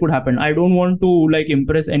worst that could happen? I don't want to like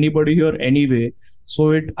impress anybody here anyway.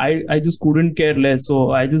 So I just couldn't care less.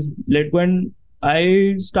 So I just let go and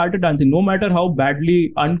I started dancing. No matter how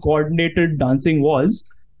badly uncoordinated dancing was,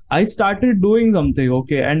 I started doing something,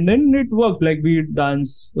 okay, and then it worked. Like we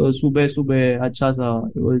danced subah, acha sa.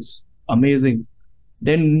 It was amazing.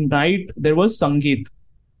 Then night there was Sangeet.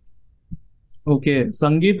 Okay,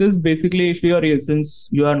 Sangeet is basically, since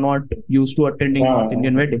you are not used to attending North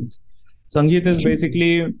Indian weddings, Sangeet is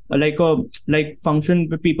basically like a function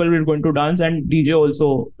where people will going to dance and DJ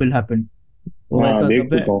also will happen.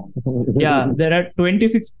 Yeah, there are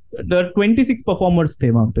 26 performers थे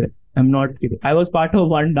वहाँ पे. I'm not kidding. I was part of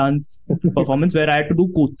one dance performance where I had to do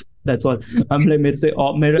kut. That's all. I'm like, मेरे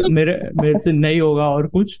से नहीं होगा और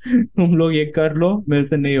कुछ, तुम लोग ये कर लो, मेरे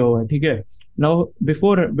से नहीं होगा, ठीक है. Now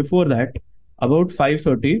before that, about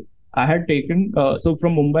 5:30, I had taken so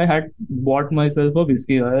from Mumbai, I had bought myself a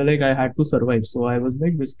whiskey. Like I had to survive, so I was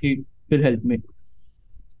like, whiskey will help me.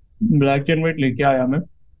 Black and white लेके आया मैं,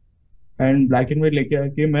 and black and white लेके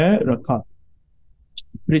आके मैं रखा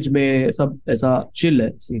fridge में, सब ऐसा चिल है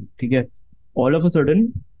सीन, ठीक है. All of a sudden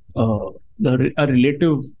a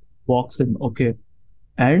relative walks in, okay,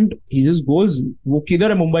 and he just goes, वो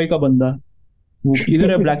किधर है मुंबई का बंदा, वो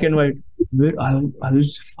किधर है black and white. I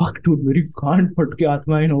was fucked, dude. मेरी गांड फट के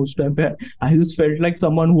आत्मा है ना उस टाइम पे. I just felt like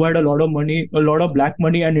someone who had a lot of money, a lot of black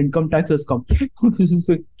money, and income tax has come.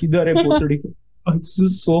 किधर है पोचड़ी को. It's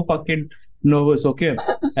just so fucking nervous, okay.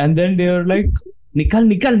 And then they were like, निकल.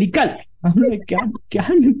 I'm like,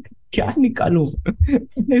 क्या निकालूं?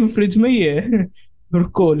 नहीं, fridge में ही है,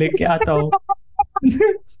 रुको लेके आता हूँ.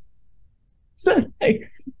 Sir, like,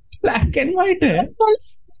 black and white है.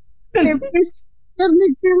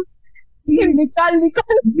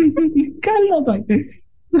 निकाल ना भाई.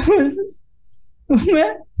 मैं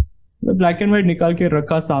ब्लैक एंड व्हाइट निकाल के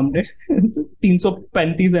रखा सामने.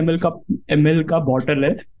 335 ml का बॉटल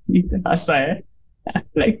है, इतना सा है.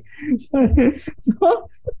 Like,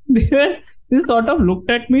 they sort of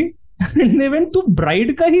looked at me and they went, तू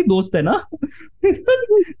ब्राइड का ही दोस्त है ना?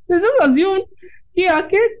 This is assumed कि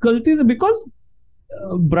आके गलती से, because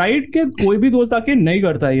ब्राइड के कोई भी दोस्त आके नहीं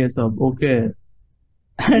करता ये सब, okay.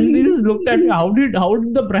 And they just looked at me. How did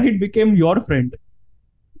the bride became your friend?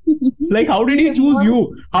 Like, how did he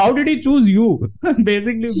choose you?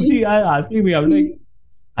 Basically, asking me, I'm like,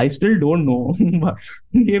 I still don't know.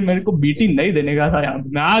 ये मेरे को बीटी नहीं देने का था, यहाँ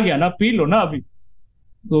मैं आ गया ना, पी लो ना अभी.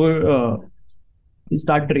 So we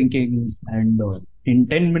start drinking and in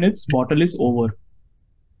 10 minutes bottle is over.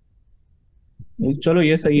 चलो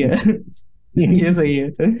ये सही है. ये सही है.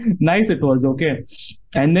 Nice it was, okay.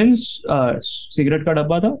 And then cigarette का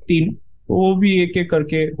डब्बा था 3, वो भी एक एक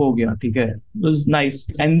करके हो गया. ठीक है, it was nice.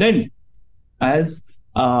 And then as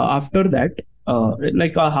after that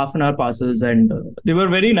like a half an hour passes and they were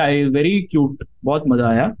very nice, very cute. बहुत मजा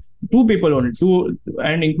आया. 2 people only, 2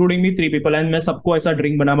 and including me 3 people, and मैं सबको ऐसा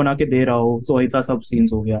ड्रिंक बना के दे रहा हूँ. So ऐसा सब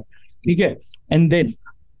सीन्स हो गया. ठीक है. And then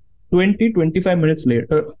 20-25 minutes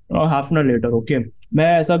later, half an hour later, okay, मैं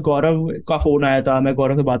ऐसा गौरव का फोन आया था, मैं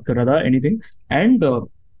गौरव से बात कर रहा था anything, and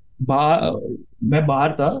मैं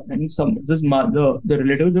बाहर था, and some just the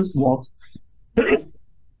relative just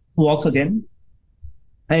walks again,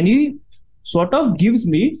 and he sort of gives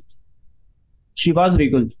me Shiva's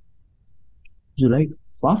Regal. So like,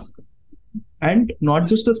 fuck, and not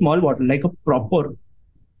just a small bottle, like a proper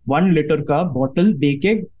 1 liter का bottle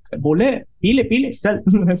देके बोले P ले चल.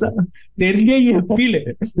 ऐसा तेरे लिए ये P ले.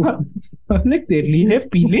 लाइक तेरे लिए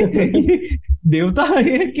पी ले. देवता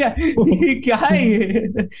ये क्या है ये.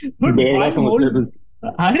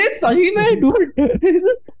 अरे सही में dude.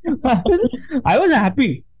 I was happy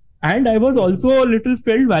and I was also a little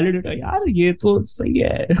felt validated. यार ये तो सही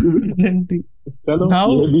है. Now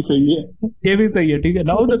ये भी सही है. ठीक है.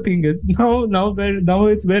 Now the thing is now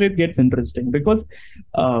it's where it gets interesting, because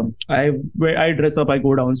I dress up, I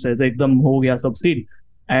go downstairs, एकदम हो गया सब scene,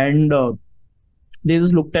 and they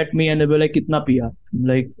just looked at me and they were like, कितना पिया?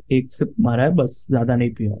 Like 1 sip मारा है बस, ज्यादा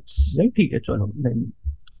नहीं पिया. Like ठीक है चलो.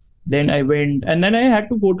 Then I went and then I had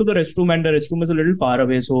to go to the restroom, and the restroom is a little far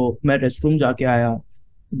away, so मैं restroom जाके आया.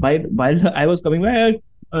 While I was coming back,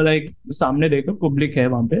 like सामने देखो पब्लिक है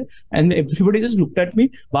वहां पे, and everybody just looked at me.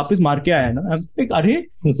 वापस मार के आया ना. like, अरे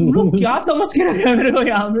तुम लोग क्या समझ के रखे हैं मेरे को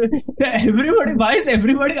यहाँ पे. Why is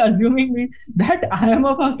everybody assuming me that I am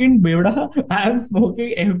a fucking बेवड़ा? I am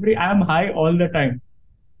smoking I am high all the time.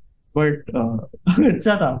 But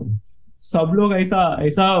अच्छा था. सब लोग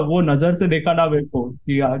ऐसा वो नजर से देखा ना मेरे को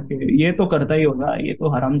कि ये तो करता ही होगा, ये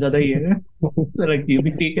तो हरामजादा ही है. ये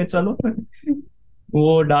भी ठीक है चलो.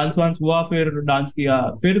 वो डांस वांस हुआ, फिर डांस किया.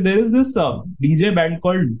 फिर there is this DJ band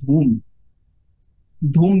called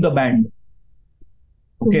Dhoom the band.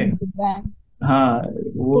 Okay. हाँ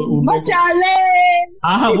वो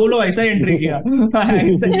हाँ बोलो ऐसा एंट्री किया.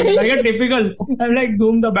 Like typical. I am like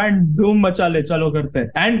Dhoom the band, धूम मचा ले, चलो करते हैं.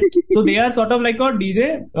 And so they are sort of like a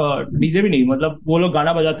DJ भी नहीं, मतलब वो लोग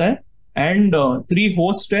गाना बजाता है, एंड 3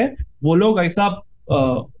 होस्ट है. वो लोग ऐसा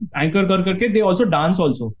एंकर करके they also dance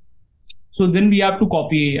also. So then we have to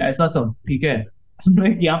copy ऐसा सब. ठीक है.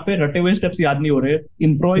 यहाँ पे रटे हुए स्टेप्स याद नहीं हो रहे.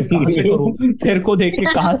 इम्प्रोवाइज कहाँ से करूँ? तेरे को देख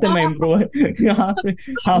के कहाँ से मैं इम्प्रोवाइज यहाँ पे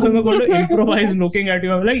मैं बोल रहा improvise looking at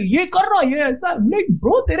you. Like ये कर रहा ये ऐसा. लाइक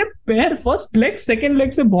ब्रो तेरे पैर फर्स्ट लेग सेकंड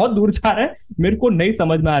लेग से बहुत दूर जा रहा है, मेरे को नहीं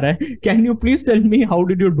समझ में आ रहा है. Can you please tell me how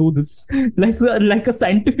did you do this? Like a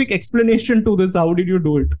scientific explanation to this. How did you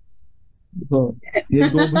do it?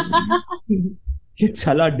 ये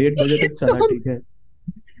चला 1:30 बजे तक चला. ठीक है.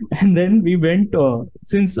 And then we went,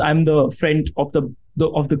 since I'm the friend of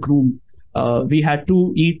the groom, we had to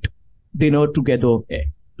eat dinner together,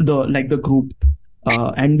 the group,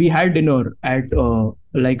 and we had dinner at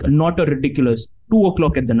like not a ridiculous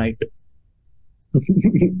 2:00 at the night.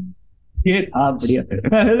 ये था बढ़िया.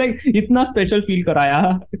 Like इतना special feel कराया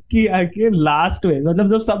कि आके last में, मतलब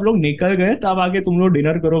जब सब लोग निकल गए तब आके तुम लोग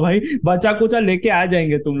डिनर करो भाई, बचा कुचा लेके आ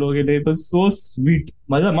जाएंगे तुम लोगों के लिए. बस सो स्वीट.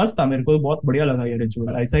 मजा मस्त था. मेरे को बहुत बढ़िया लगा ये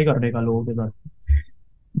रिचुअल. ऐसा ही करने का लोगों के साथ.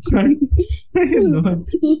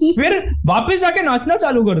 फिर वापस जाके नाचना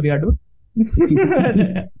चालू कर दिया डू.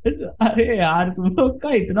 अरे यार तुम लोग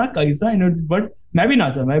का इतना कैसा एनर्जी. बट मैं भी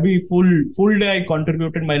नाचा. मैं भी full day I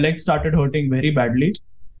contributed. My leg started hurting very badly.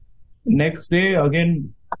 Next day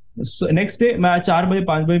मैं 4 बजे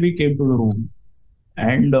 5 बजे भी came to the room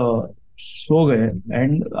and सो गए.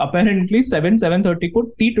 एंड अपेरेंटली 7:30 को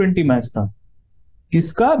T20 मैच था.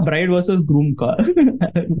 किसका? ब्राइड वर्सेस ग्रूम का.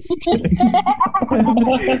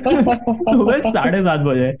 सुबह 7:30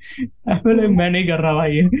 बजे. मैं नहीं कर रहा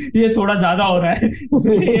भाई, ये थोड़ा ज्यादा हो रहा है.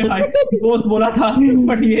 ये भाई दोस्त बोला था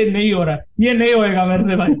बट ये नहीं हो रहा है, ये नहीं होएगा मेरे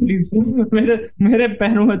से भाई प्लीज. मेरे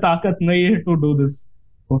पैरों में ताकत नहीं है to do this.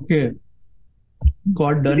 Okay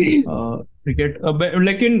got done cricket.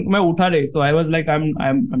 लेकिन मैं उठा नहीं. So I was like I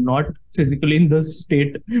am not physically in the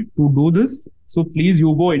state to do this, so please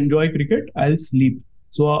you go enjoy cricket, I'll sleep.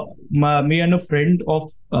 So me and a friend of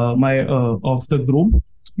of the group,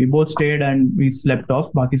 we both stayed and we slept off.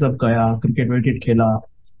 बाकी सब गया, cricket खेला.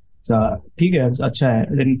 ठीक है, अच्छा है.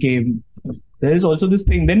 Then came, there is also this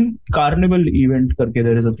thing, then carnival event करके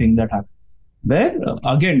there is a thing that happened. Where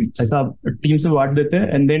again ऐसा टीम से बांट देते हैं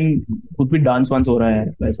एंड देन कुछ भी डांस वांस हो रहा है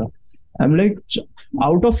वैसा. I am like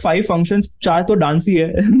out of 5 functions 4 तो डांस ही है.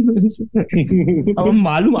 अब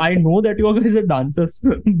मालूम I know that you guys are dancers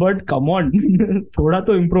but come on थोड़ा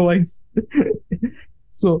तो इम्प्रोवाइज.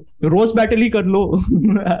 सो रोज बैटल ही कर लो.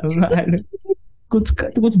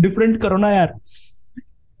 कुछ डिफरेंट करो ना यार.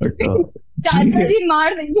 बट चाचा जी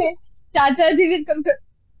मार देंगे. चाचा जी भी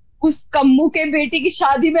उस कम्मू के बेटी की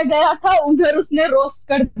शादी में गया था, उधर उसने रोस्ट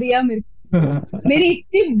कर दिया मेरी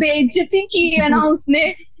इतनी बेइज्जती की है ना उसने.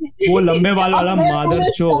 वो लंबे बाल वाला मादर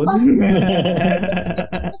चोद.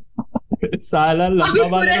 साला लंबा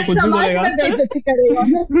वाले तो कुछ भी बोलेगा.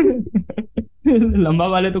 लंबा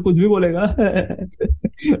वाले तो कुछ भी बोलेगा.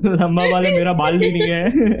 लंबा वाले मेरा बाल भी नहीं है.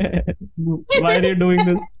 Why are you doing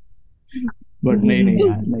this? But नहीं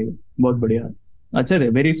यार नहीं, बहुत बढ़िया. अच्छा रे,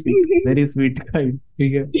 वेरी स्वीट गाइड.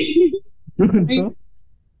 ठीक है.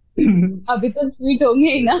 अभी तो स्वीट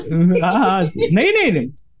होंगे ही ना. हाँ नहीं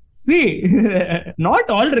see not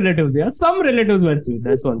all relatives, yeah, some relatives were sweet,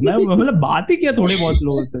 that's all. मैं मतलब बात ही किया थोड़े बहुत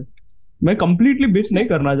लोगों से. मैं completely bitch नहीं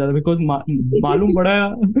करना चाहता because मालूम पड़ा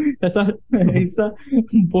ऐसा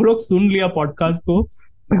वो लोग सुन लिया पॉडकास्ट को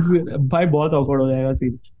भाई बहुत awkward हो जाएगा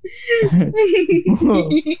सीन.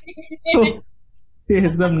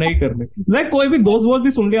 ये सब नहीं करने. लाइक कोई भी दोस्त वोस्त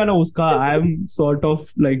भी सुन लिया ना उसका, I am sort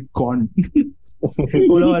of like gone.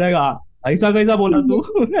 बोला रहेगा ऐसा कैसा बोला तू.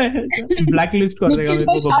 ब्लैक लिस्ट कर देगा मेरे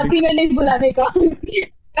को. शादी में नहीं बुलाने का.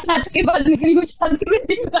 आज के बाद निकली कुछ शादी में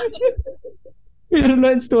नहीं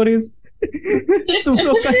बुलाने. स्टोरीज तुम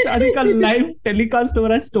लोग का शादी का लाइव टेलीकास्ट हो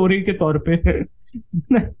रहा है स्टोरी के तौर पे.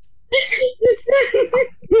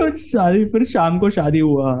 शादी, फिर शाम को शादी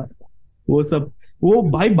हुआ वो सब. वो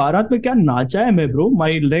भाई बारात में क्या नाचा है मैं bro.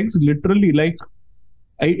 My legs literally like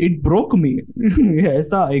it broke मी.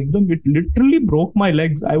 ऐसा एकदम it literally broke my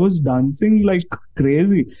legs. I was dancing like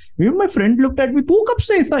crazy. My friend looked at me, तू कब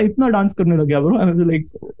से ऐसा इतना डांस करने लग गया bro. I was like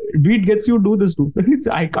wheat gets you do this to.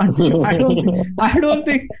 I can't. I don't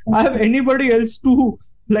think I have anybody else to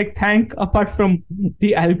like thank apart from the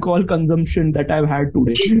alcohol consumption that I've had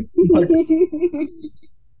today.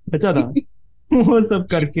 अच्छा था वो सब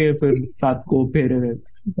करके फिर रात को फेरे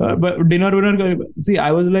dinner winner कर. सी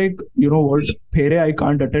आई was like you know what, फेरे आई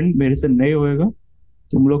कांट अटेंड, मेरे से नहीं होएगा,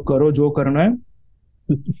 तुम लोग करो जो करना है.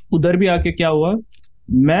 उधर भी आके क्या हुआ,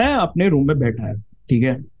 मैं अपने रूम में बैठा है ठीक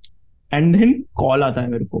है, एंड देन कॉल आता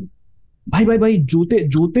है मेरे को, भाई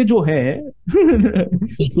जूते जो है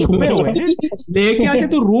छुपे हुए हैं लेके आके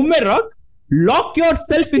तू रूम में रख, lock your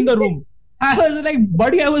self in the room. I was like,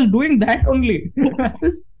 buddy, I was doing that only.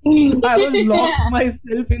 I was locked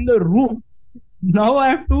myself in the room. Now I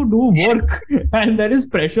have to do work and there is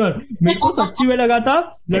pressure. मेरे को सच्ची में लगा था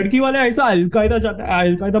लड़की वाले ऐसा al Qaeda चाहता है,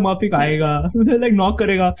 अलकायदा माफिक आएगा लाइक नॉक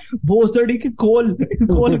करेगा, भोसड़ी के खोल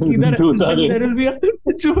किधर there will be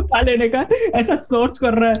जूता लेने का, ऐसा सर्च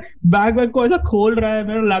कर रहा है, बैग को ऐसा खोल रहा है,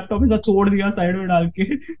 मेरा लैपटॉप ऐसा छोड़ दिया साइड में डाल के.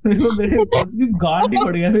 मेरे गांड ही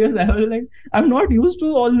पड़ गया because I was like I'm not used to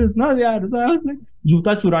all this ना यार. So I was like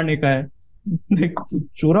जूता चुराने का है,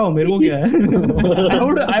 चुराओ मेरे को क्या है.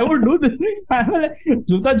 I would do this.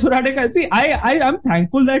 जूता चुराने का. See, I am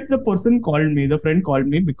thankful that the person called me, the friend called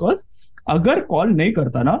me, because अगर कॉल नहीं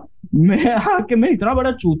करता ना, मैं इतना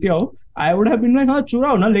बड़ा चूतिया हूँ, I would have been like, हाँ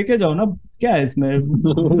चुराओ ना, लेके जाओ ना, क्या है इसमें.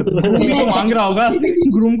 ग्रूम को मांग रहा होगा,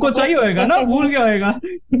 ग्रूम को चाहिए होगा ना, भूल गया होगा.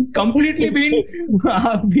 Completely being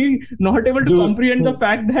not able to comprehend the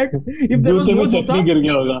fact that if there was no जूता गिर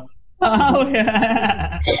गया होगा.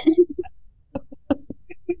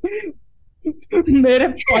 मेरे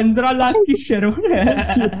 15 लाख की शेरवानी है.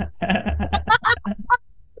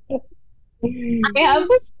 I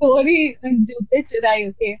have a story जूते चुराई.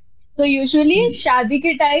 Okay, so usually शादी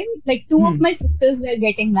के time like two of my sisters were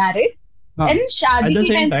getting married and शादी के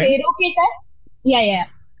time फेरों के time yeah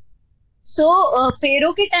so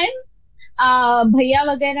फेरों के time भैया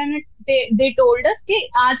वगैरह ने they told us कि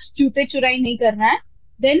आज जूते चुराई नहीं करना है.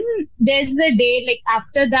 Then there's a day like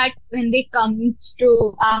after that when they come to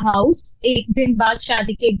our house, एक दिन बाद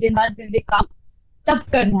शादी के एक दिन बाद when they come, तब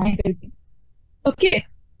करना है करके. Okay.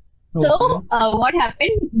 So what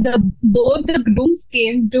happened? Both the grooms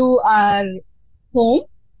came to our home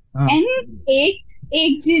and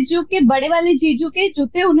एक जीजू के, बड़े वाले जीजू के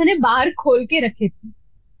जूते उन्होंने बाहर खोल के रखे थे,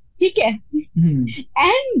 ठीक है.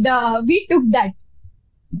 And we took that.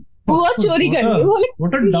 वो चोरी कर ली.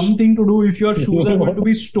 What a dumb thing to do if your shoes are going to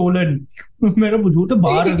be stolen. मेरा जूते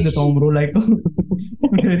बाहर रख देता हूँ bro, like.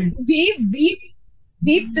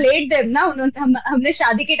 We played them ना. हमने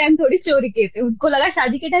शादी के टाइम थोड़ी चोरी किए थे, उनको लगा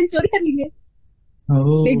शादी के टाइम चोरी कर लेंगे.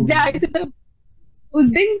 Exactly. उस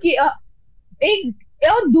दिन की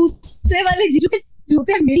और दूसरे वाले जीजू के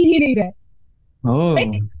जूते मिल ही नहीं रहे. Oh,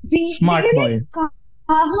 Like, smart boy.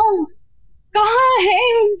 कहाँ है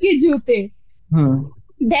उनके जूते? Huh.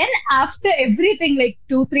 Then after everything, like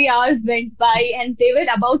 2-3 hours went by and they were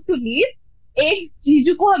about to leave. एक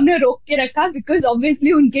जीजू को हमने रोक के रखा because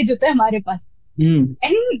obviously उनके जूते हमारे पास.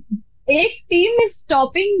 And एक team is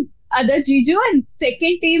stopping other जीजू and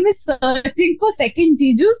second team is searching for second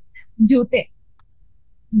जीजू's जूते.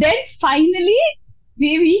 Then finally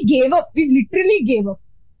we gave up. We literally gave up.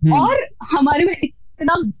 और हमारे में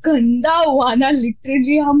इतना गंदा हुआ ना,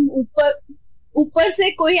 लिटरली हम ऊपर से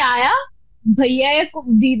कोई आया, भैया या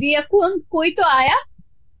दीदी या कोई तो आया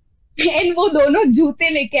एंड वो दोनों जूते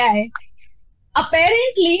लेके आए.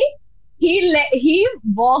 Apparently he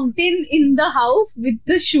walked in the house with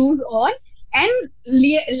the shoes on and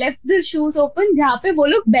left the shoes open जहाँ पे वो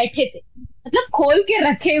लोग बैठे थे, मतलब खोल के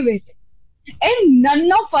रखे हुए थे. And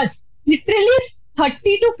none of us, literally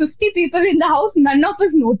 30 to 50 people in the house, none of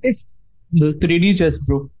us noticed. The 3D chess,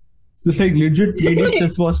 bro. It's like legit 3D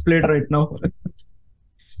chess was played right now.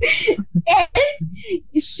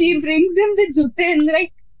 And she brings him the jute and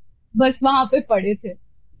like, बस वहाँ पे पड़े थे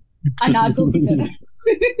अनाथों की तरह.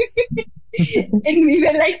 And we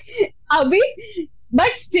were like, अभी,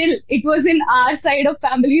 but still it was in our side of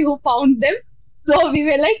family who found them, so we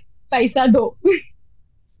were like, पैसा दो.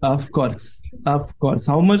 Of course.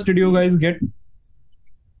 How much did you guys get?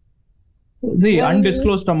 See,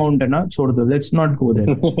 undisclosed amount है ना, छोड़ दो. Let's not go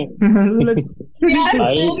there.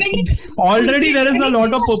 Already there is a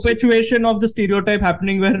lot of perpetuation of the stereotype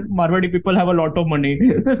happening where Marwadi people have a lot of money.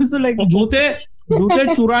 So like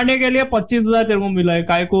जूते चुराने के लिए 25,000 तेरे को मिला है,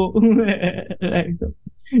 काय को?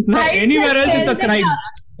 Anywhere else it's a crime.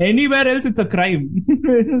 Anywhere else it's a crime.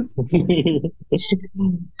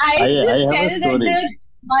 I just tell that the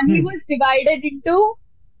money was divided into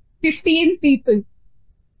 15 people.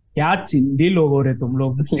 क्या चिंदी लोग हो रहे तुम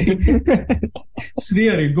लोग.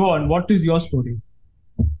 Srihari, go on. What is your story?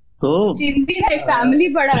 So चिंदी है, फैमिली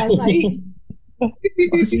बड़ा है भाई.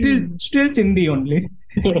 Still चिंदी only.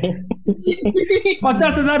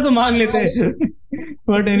 50,000 तो मांग लेते.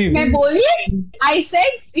 But anyway. मैं बोली, I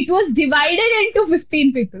said it was divided into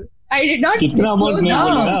 15 people. I did not. कितना amount नहीं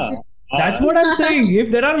बोला. That's what I'm saying.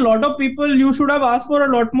 If there are a lot of people, you should have asked for a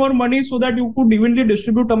lot more money so that you could evenly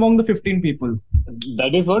distribute among the 15 people.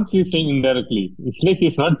 That is what she's saying indirectly. It's like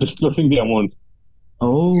she's not disclosing the amount.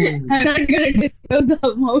 Oh. I'm not going to disclose the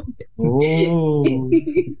amount. Oh.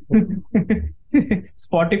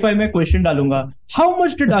 Spotify में question डालूंगा. How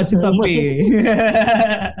much did Archita pay?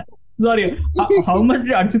 Sorry. How much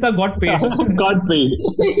did Archita got paid? Got paid.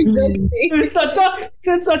 It's such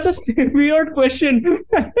a weird question.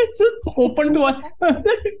 It's just open to us.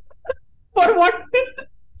 For what?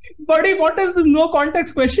 Buddy, what is this no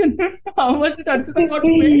context question? How much did Archita got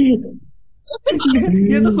paid?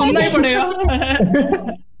 ये तो सुनना ही पड़ेगा.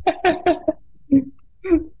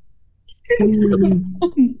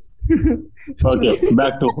 Okay,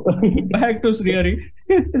 back to Srihari.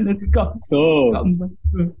 Let's come. So,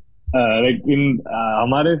 like in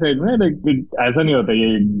हमारे side में like ऐसा नहीं होता,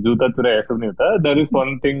 ये जूता चुरा ऐसा नहीं होता. There is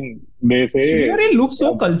one thing they say. Srihari looks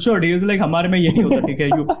so cultured. He is like हमारे में ये नहीं होता, ठीक है?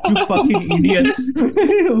 You fucking idiots.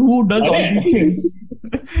 Who does all these things?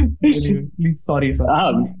 Please, sorry.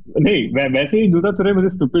 हाँ, नहीं, वैसे ही जूता चुराई मुझे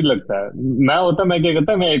stupid लगता है. मैं क्या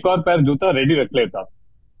करता, मैं एक और पैर जूता रेडी रख लेता.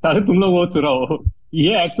 सारे तुम लोग वो चुराओ.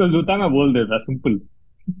 ये एक्चुअल जूता मैं बोल देता, सिंपल.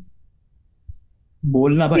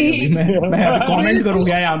 बोलना भाई, अभी मैं कमेंट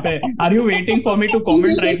करूंगा यहाँ पे. Are you waiting for me to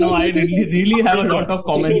comment right now? I really have a lot of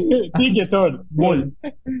comments. ठीक है, तो बोल.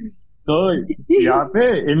 तो यहाँ पे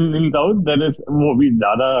इन साउथ देयर इज, वो भी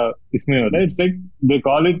ज्यादा इसमें होता है. It's like they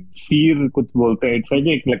call it सीर, कुछ बोलते हैं. इट्स लाइक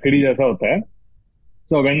एक लकड़ी जैसा होता है.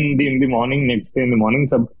 So when in the morning, next day in the morning,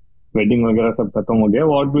 सब वेडिंग वगैरह सब खत्म हो गया.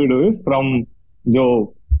 What we do is, from जो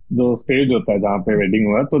स्टेज होता है जहाँ पे वेडिंग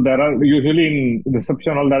हुआ, तो there are usually in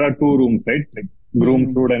reception hall there are 2 rooms, right? Like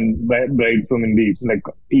groom's room and bride's room in the like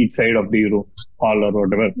each side of the hall or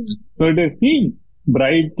whatever. So it is the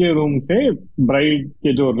bride के room से bride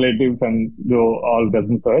के जो relatives and जो all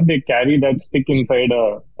cousins are, they carry that stick inside a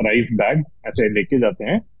rice bag, ऐसे लेके जाते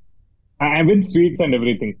हैं, and with sweets and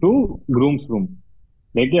everything to groom's room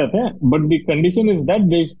लेके आते हैं. But the condition is that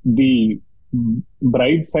the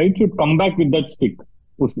bride side should come back with that stick.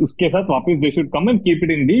 उसके साथ वापस they should come and keep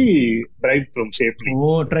it in the bride's room safely.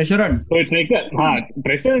 Oh, treasure hunt. So it's like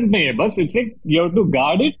treasure hunt नहीं है, बस it's like you have to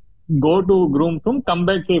guard it, go to groom's room, come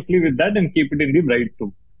back safely with that and keep it in the bride's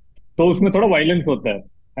room. तो उसमें थोड़ा violence होता है.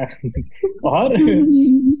 और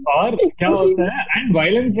क्या होता है, and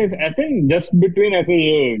violence is ऐसे just between ऐसे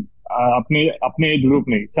ये अपने अपने एज ग्रुप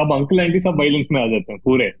नहीं, सब अंकल आंटी सब वायलेंस में आ जाते हैं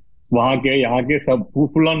पूरे, वहां के यहाँ के सब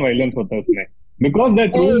फुल ऑन वायलेंस होता है उसमें, because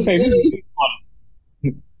that room size is very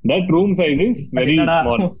small, that room size is very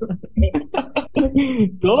small.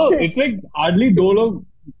 तो इट्स लाइक हार्डली 2 लोग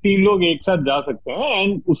 3 लोग एक साथ जा सकते हैं,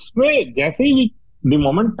 एंड उसमें जैसे ही द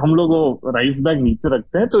मोमेंट हम लोग वो राइस बैग नीचे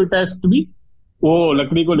रखते हैं तो इट हैज टू बी वो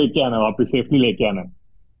लकड़ी को लेके आना, वापस सेफली लेके आना।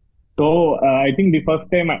 तो I think the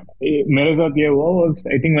first time मेरे साथ ये हुआ was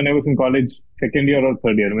I think when I was in college second year और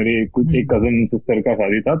थर्ड ईयर, मेरी कुछ एक कजिन सिस्टर का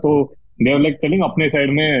शादी था, तो दे वर लाइक टेलिंग अपने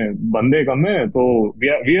साइड में बंदे कम है, तो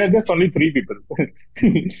we are just only 3 people.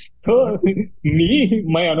 तो me,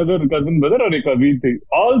 my another cousin brother और एक कजिन थी,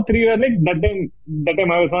 all 3 were like that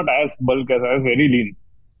time I was not as bulk as I was very lean,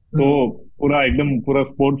 तो पूरा एकदम पूरा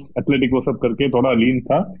स्पोर्ट्स एथलेटिक वो सब करके थोड़ा लीन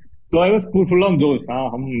था। तो आई वाज फुल ऑन जोश,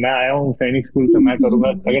 हाँ मैं आया हूँ सैनिक स्कूल से, मैं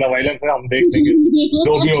करूंगा तगड़ा वायलेंस है, हम देख लेंगे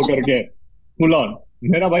जो भी हो करके, फुल ऑन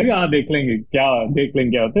मेरा भाई, हाँ देख लेंगे क्या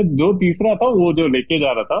होता है। जो तीसरा था वो जो लेके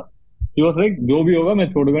जा रहा था, ही वाज लाइक जो भी होगा मैं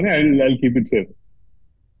छोड़ूंगा नहीं, I keep it safe.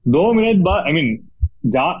 2 minute बाद आई मीन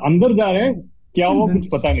अंदर जा रहे हैं, क्या हुआ कुछ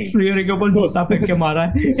पता नहीं, श्रेयर के ऊपर जूता फेंक के मारा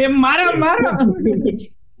है, ये मारा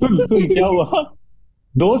सुन क्या हुआ,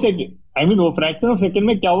 2 सेकंड आई मीन वो फ्रैक्शन ऑफ सेकंड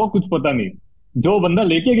में क्या हुआ कुछ पता नहीं। जो बंदा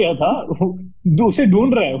लेके गया था उसे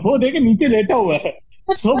ढूंढ रहा है, वो देखे नीचे लेटा हुआ है,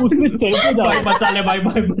 सब उसने चल के जा, भाई बचा ले भाई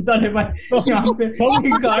यहाँ पे सब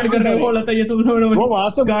गार्ड करने बोला था, ये तो वो वहां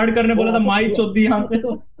से गार्ड करने बोला था, माई चौथी यहाँ पे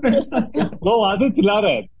वो वहां से चिल्ला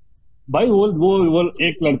रहा है भाई, वो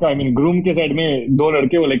एक लड़का आई मीन ग्रूम के साइड में 2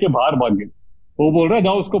 लड़के वो लेके बाहर भाग गए, वो बोल रहा है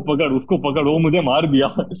जाओ उसको पकड़, वो मुझे मार दिया,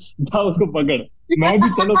 जाओ उसको पकड़। मैं भी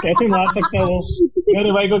चलो कैसे मार सकता है, वो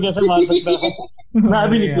मेरे भाई को कैसे मार सकता है, मैं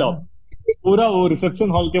भी निकला पूरा वो रिसेप्शन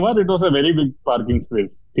हॉल के बाद, it was a very big parking space,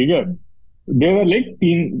 ठीक है, देवर लाइक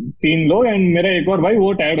 3 लोग, एंड मेरा एक और भाई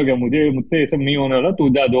वो टायर्ड हो गया, मुझसे ये सब नहीं होने वाला, तू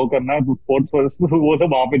जा जो करना है, तू स्पोर्ट्स वो सब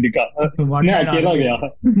वहां पे दिखा, मैं अकेला गया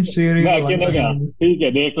ठीक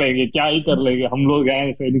है देख लेंगे क्या ही कर लेंगे, हम लोग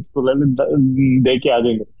गए सैनिक स्कूल देख के आ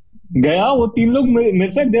जाएंगे। गया वो 3 लोग मेरे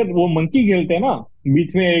साथ वो मंकी खेलते हैं ना,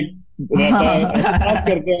 बीच में एक रहता है पास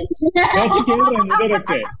करते हैं, वैसे खेल रहे हैं, मुझे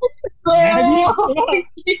रखते हैं,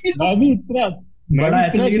 मैं भी इतना बड़ा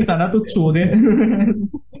एथलीट था ना तू, चोदे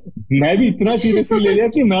मैं भी इतना सीरियसली ले लिया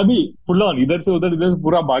कि मैं भी फुल ऑन इधर से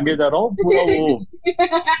पूरा भागे जा रहा हूँ, पूरा वो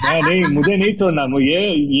मैं नहीं, मुझे नहीं छोड़ना,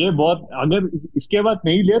 ये बहुत, अगर इसके बाद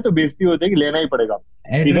नहीं लिया तो बेइज्जती हो जाएगी, लेना ही पड़ेगा।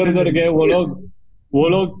 इधर उधर गए वो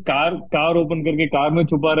लोग कार ओपन करके कार में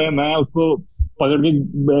छुपा रहे, मैं उसको पकड़ के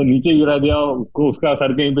नीचे गिरा दिया, उसका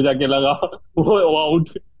सर कहीं पे जाके लगा, वो आउट,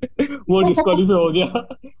 वो डिस्क्वालीफाई हो गया,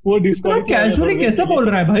 वो डिस्क्वालीफाई। कैजुअली कैसे बोल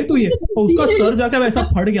रहा है भाई तू ये, उसका सर जाके वैसा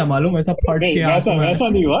फट गया, मालूम ऐसा फट के, वैसा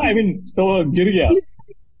नहीं हुआ, आई मीन तो गिर गया,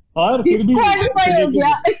 और फिर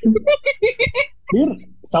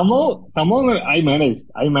somehow I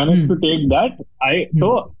managed to take that, तो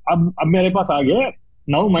अब मेरे पास आ गया,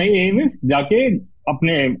 नाउ माय एम इज जाके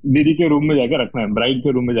अपने दीदी के रूम में जाके रखना है, ब्राइड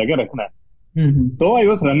के रूम में जाके रखना है। तो आई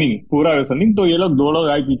वॉज रनिंग, तो ये लोग 2 लोग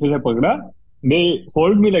आए पीछे से पकड़ा, they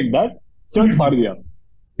hold me like that, shirt फाड़ दिया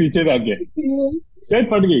पीछे से आके, शर्ट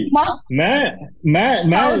फट गई, मैं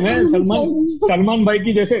सलमान भाई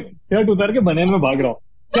की जैसे शर्ट उतार के बनेन में भाग रहा हूँ,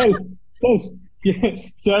 चल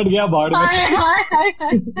शर्ट गया बाहर में।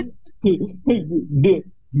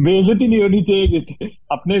 बेइज्जती नहीं होनी चाहिए,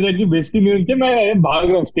 अपने साइड की बेइज्जती नहीं होनी चाहिए, मैं भाग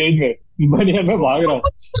रहा हूँ स्टेज में बनियान में भाग रहा हूँ,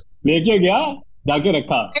 लेके गया जाके रख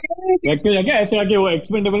के जाके ऐसे आके वो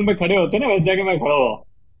एक्सपेंडेबल में खड़े होते ना, वैसे जाके मैं खड़ा हुआ,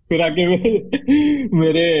 फिर आके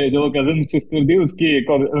मेरे जो कजन सिस्टर थी उसकी एक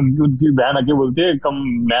और उनकी बहन आके बोलती है कम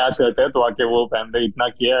नया शर्ट है, तो आके वो पहन रहे, इतना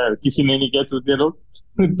किया किसी ने नहीं किया, चूतिया लोग,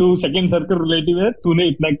 तू सेकंड सर्कल रिलेटिव है, तूने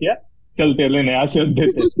इतना किया, चल तेरे नया शर्ट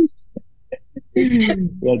देते।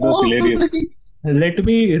 That was hilarious. Let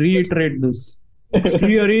me reiterate this.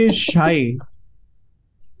 Fear is shy.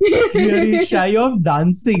 Fear is shy of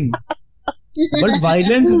dancing. But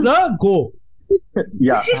violence is a go.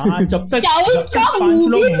 Yeah. जब तक 5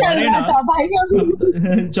 लोग मरे ना,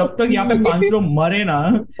 जब तक यहाँ पे 5 लोग मरे ना,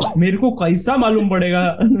 मेरे को कैसा मालूम पड़ेगा।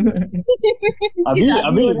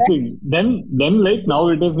 अभी then like now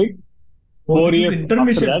it is like 4 years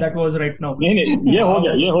intermission that was right now. नहीं ये हो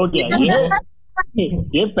गया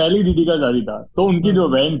ये पहली दीदी का शादी था, तो उनकी जो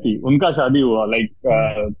बहन थी उनका शादी हुआ लाइक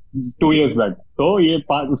 2 years बैक, तो ये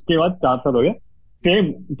उसके बाद 4 साल हो गया,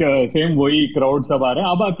 सेम वही क्राउड सब आ रहे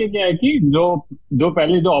हैं। अब आके क्या है कि जो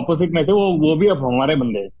पहले जो ऑपोजिट में थे वो भी अब हमारे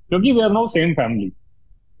बंदे हैं, क्योंकि we are now same family,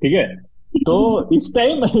 ठीक है। तो इस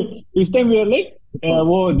टाइम वी आर लाइक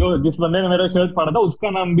वो जो जिस बंदे ने मेरा शर्ट फाड़ा था उसका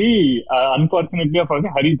नाम भी अनफॉर्चुनेटली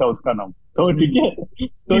हरी था उसका नाम, तो ठीक है।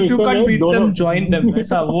 तो If you can't beat them, join them,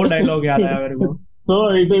 ऐसा वो डायलॉग याद आया मेरे को। So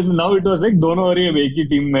now it was like दोनों और ये एक ही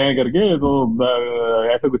टीम में है करके, तो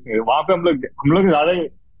ऐसा कुछ नहीं है वहां पे। हम लोग ज्यादा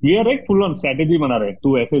वी आर एक फुल ऑन स्ट्रेटेजी बना रहे हैं,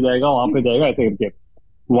 तू ऐसे जाएगा वहां पे जाएगा ऐसे करके।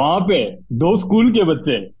 वहां पे 2 स्कूल के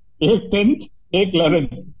बच्चे, एक 10th एक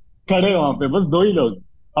 11th खड़े वहां पे, बस 2 ही लोग,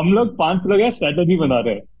 हम लोग 5 लोग हैं, स्ट्रेटेजी बना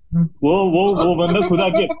रहे हैं। वो बंदा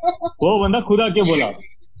खुद आके बोला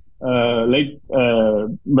लाइक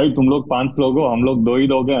भाई तुम लोग 5 लोग हो, हम लोग 2 ही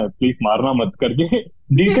लोग हैं, प्लीज मारना मत करके,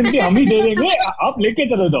 डिसेंटली हम ही दे देंगे, आप लेके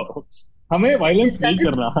चले जाओ, हमें वायलेंस नहीं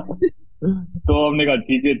करना। तो हमने कहा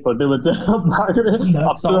ठीक है, छोटे बच्चे अब भाग रहे हैं।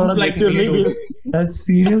 That sounds like me, dude. That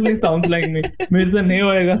seriously sounds like me. मेरे से नहीं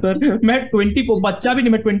होएगा सर, मैं 24 बच्चा भी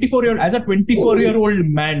नहीं, मैं 24 year as a 24-year-old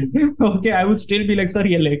man, okay, I would still be like sir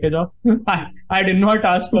ये लेके जाओ, I did not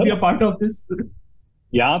ask to be a part of this.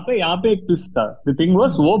 यहाँ पे एक ट्विस्ट था। The thing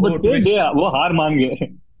was वो बच्चे वो हार मान गए,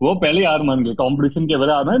 वो पहले हार मान गए, कंपटीशन के बाद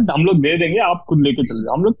हम लोग दे देंगे, आप खुद लेके चले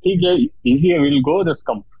जाओ। हम लोग ठीक है, इजी है, विल गो, जस्ट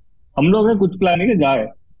कम। हम लोग ने कुछ प्लान नहीं जाए।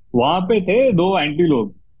 वहां पे थे 2 एंटी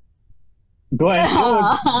लोग, 2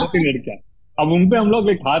 लड़कियां। अब उनपे हम लोग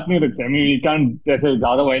एक हाथ नहीं रख सकते, वी कांट ऐसे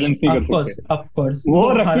ज्यादा वायलेंस नहीं कर सकते। ऑफ कोर्स वो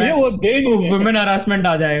रखिए, वो दे नहीं रहे, वुमेन हरासमेंट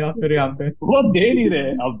आ जाएगा फिर यहाँ पे, वो दे नहीं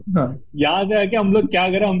रहे। अब यहाँ से आके हम लोग क्या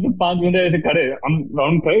करें, हम तो 5 बंदे ऐसे खड़े, हम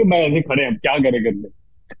राउंड खड़े, मैं ऐसे खड़े, अब क्या करे करके।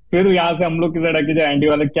 फिर यहाँ से हम लोग किसी लड़के जो एंटी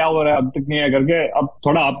वाले क्या हो रहा है अब तक नहीं है करके, अब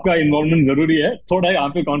थोड़ा आपका इन्वॉल्वमेंट जरूरी है, थोड़ा यहाँ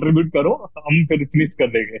पे कंट्रीब्यूट करो, हम फिर फिनिश कर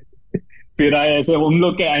देंगे। फिर आए ऐसे उन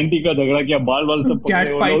लोग के एंटी का झगड़ा किया, बाल सब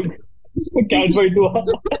कैट फाइट हुआ।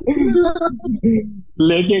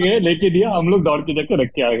 लेके दिया, हम लोग दौड़ के जाके रख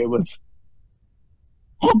के आ गए बस।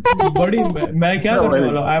 बड़ी मैं क्या करने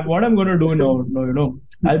वाला हूँ, what I'm gonna do now, you know,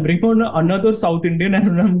 I'll bring on another South Indian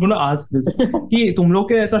and I'm gonna ask this कि तुम लोग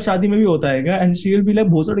के ऐसा शादी में भी होता है क्या? And she will be like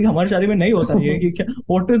भोसड़ी हमारी शादी में नहीं होता है कि क्या,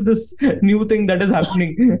 what is this new thing that is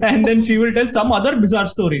happening? And then she will tell some other bizarre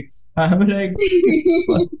story. I'm like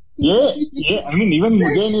ये I mean even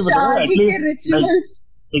मुझे नहीं पता, at least like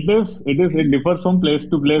it differs from place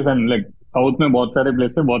to place, and like south में बहुत सारे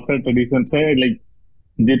place है, बहुत सारे ट्रेडिशंस है, like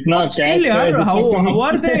जितना कैश है,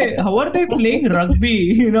 how are they playing rugby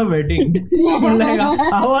in a wedding? Like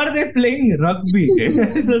how are they playing rugby?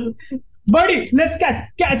 Buddy, let's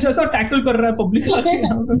catch ऐसा टैकल कर रहा है पब्लिक आके,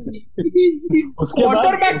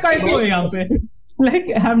 क्वार्टरबैक का तो है यहाँ पे, like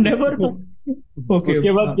I have never okay।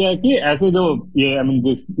 उसके बाद क्या है कि ऐसे जो ये I mean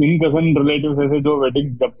this in cousin relatives ऐसे जो वेडिंग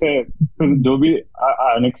जब से जो भी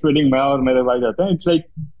नेक्स्ट वेडिंग मैं और मेरे भाई जाते हैं, इट्स लाइक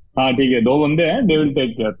हाँ ठीक है 2 बंदे हैं, दे विल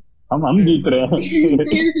टेक केयर, हम जीत रहे हैं।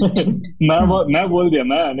 मैं बोल दिया,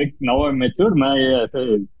 मैं नाउ आई एम मैच्योर, मैं ये ऐसे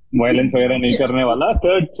वायलेंस वगैरह नहीं करने वाला,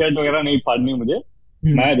 शर्ट वगैरह नहीं फाड़नी मुझे,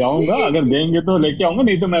 मैं जाऊंगा, अगर देंगे तो लेके आऊंगा,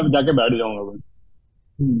 नहीं तो मैं जाके बैठ जाऊंगा बस।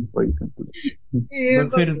 वही सिंपल।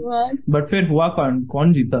 बट फिर हुआ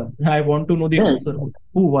कौन जीता? I want to know the answer,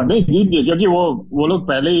 who won? नहीं जीत गए, क्योंकि वो लोग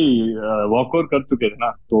पहले ही वॉक आउट कर चुके थे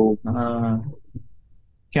ना, तो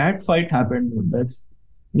cat fight happened, that's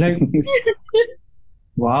like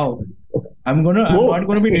wow, I'm not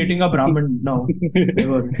gonna be dating a Brahmin now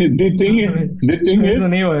ever. The thing is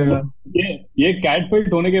नहीं होएगा। ये कैट फाइट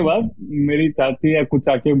होने के बाद मेरी चाची या कुछ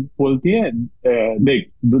आके बोलती है,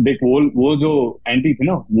 देख वो जो एंटी थी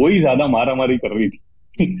ना, वो ही ज्यादा मारा मारी कर रही थी,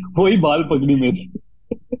 वो ही बाल पकड़ी में थी,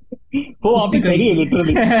 वो वहां पे खड़ी है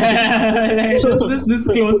literally, just this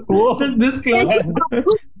close,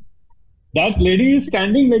 that lady is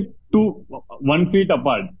standing like 1 feet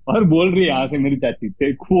apart और बोल रही है यहाँ से मेरी चाची,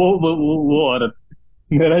 देख वो औरत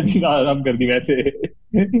मेरा जीना आराम कर दी वैसे।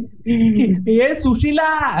 ये सुशीला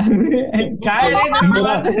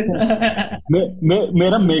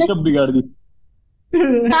मेरा मेकअप बिगाड़ दी।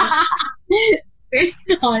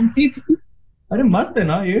 अरे मस्त है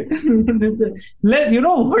ना ये। You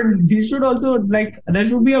know what, we should also like, there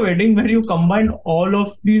should be a wedding where you combine all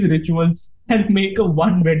of these rituals and make a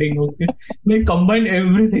one wedding, okay? Like combine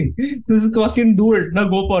everything. This is fucking do it, now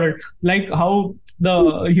go for it. Like how the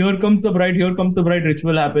here comes the bride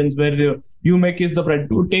ritual happens, where you make kiss the bride,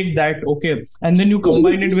 to take that, okay, and then you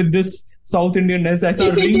combine it with this South Indian ऐसा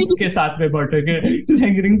ring के साथ में बटे के,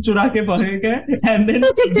 like ring चुरा के पकड़ के, and then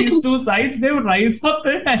these two sides they rise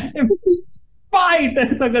up and fight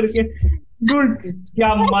ऐसा करके, dude क्या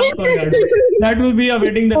मस्त होगा। That will be a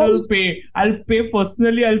wedding that I'll pay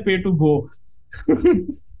personally, I'll pay to go।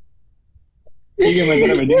 ठीक है, मैं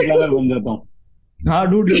तेरा वेडिंग प्लानर बन जाता हूँ। हाँ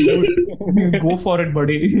dude, go for it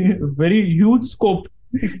buddy, very huge scope।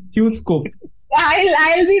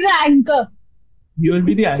 I'll be the anchor। You will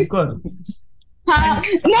be the anchor। No,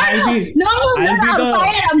 I'll be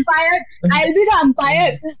umpire। I'll be the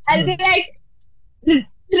umpire। I'll be like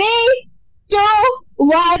 3, 2,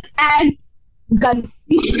 1 and gun.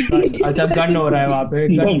 अच्छा gun हो रहा है वहां पे,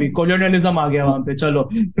 gun भी colonialism आ गया वहां पे, चलो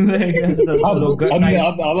चलो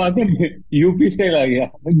नाइस। अब आके यूपी स्टाइल आ गया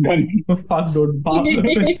गन। फक डूड, बाप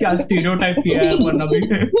क्या स्टीरियोटाइप किया है अपन अभी।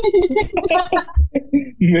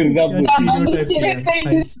 मिर्जापुर। स्टीरियोटाइप किया है,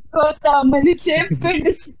 nice.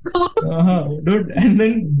 Dude and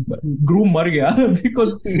then groom मर गया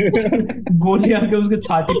बिकॉज गोली आके उसके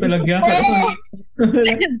छाती पे लग गया।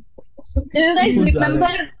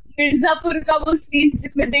 रिमेम्बर मिर्जापुर का वो सीन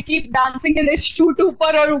जिसमें they keep dancing and they shoot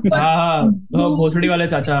ऊपर और ऊपर। हाँ भोसड़ी वाले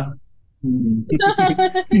चाचा।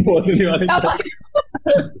 भोसड़ी वाले चाचा।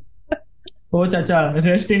 ओ चाचा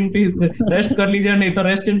रेस्ट इन पीस, रेस्ट कर लीजिए नहीं तो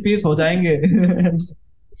रेस्ट इन पीस हो जाएंगे।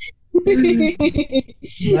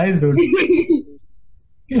 Nice dude.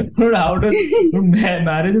 Dude, how does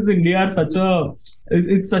marriages in India are such a,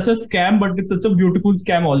 it's such a scam, but it's such a beautiful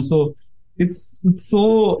scam also. It's so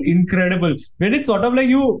incredible when it's sort of like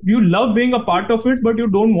you love being a part of it, but you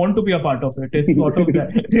don't want to be a part of it. It's sort of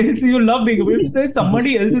that. You love being. If it's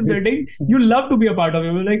somebody else's wedding, you love to be a part of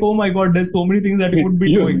it. You're like, oh my god, there's so many things that you would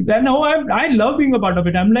be doing. Then now I love being a part of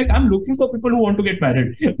it. I'm like, I'm looking for people who want to get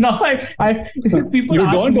married. Now I people You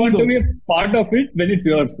ask don't me want though, to be a part of it when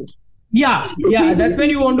it's yours. yeah, that's when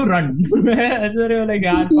you want to run. That's where you're like,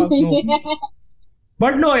 yeah, fuck no.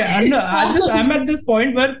 But no, I'm at this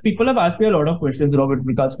point where people have asked me a lot of questions, Robert, with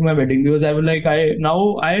regards to my wedding, because I was like,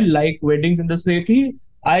 I like weddings in the way कि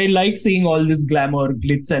I like seeing all this glamour,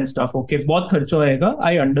 glitz and stuff. Okay, बहुत खर्चा होएगा.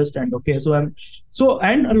 I understand. Okay,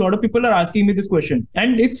 and a lot of people are asking me this question,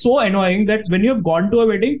 and it's so annoying that when you have gone to a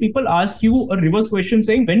wedding, people ask you a reverse question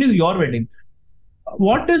saying, when is your wedding?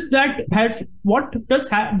 What does that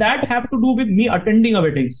have to do with me attending a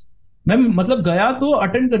wedding? मैं मतलब गया तो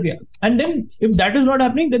attend कर दिया, and then if that is not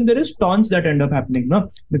happening then there is tons that end up happening ना,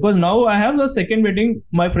 because now I have a second wedding,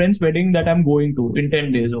 my friends wedding that I am going to in 10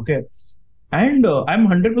 days, okay, and I'm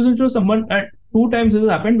 100% sure someone at 2 times this has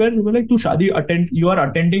happened where people like tu shadi you are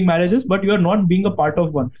attending marriages but you are not being a part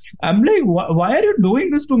of one. I'm like, why are you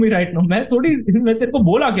doing this to me right now? मैं तेरे को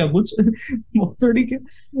बोला क्या कुछ? थोड़ी के,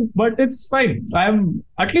 but it's fine.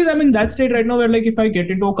 At least I'm in that state right now where like if I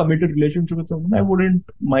get into a committed relationship with someone, I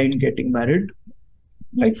wouldn't mind getting married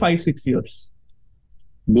like 5-6 years.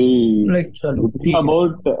 Like chalo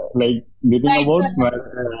The thing about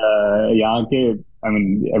यहाँ के, I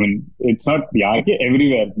mean, it's not यहाँ के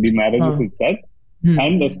everywhere. The marriages is set,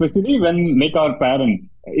 and especially when like our parents,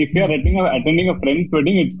 if you are attending a friend's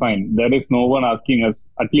wedding, it's fine. There is no one asking us.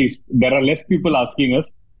 At least there are less people asking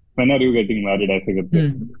us, when are you getting married? ऐसे करते.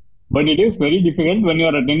 But it is very difficult when you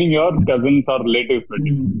are attending your cousins or relatives'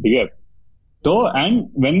 wedding. Yeah. So, and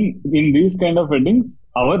when in these kind of weddings,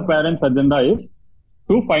 our parents' agenda is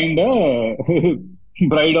to find a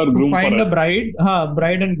bride or groom. To find a bride,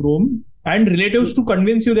 bride and groom. And relatives to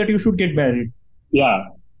convince you that you should get married. Yeah.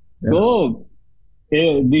 So,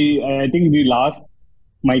 I think the last,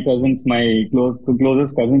 my closest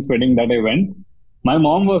cousin's wedding that I went, my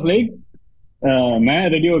mom was like, मैं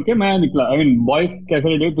ready होके मैं निकला. I mean, boys कैसे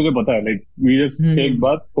ready हो तुझे पता है. Like, we just take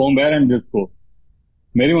bath, comb hair and just go.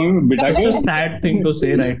 मेरी मम्मी बिठा के, such a sad thing to say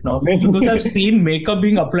right now because I've seen makeup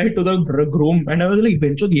being applied to the groom and I was like,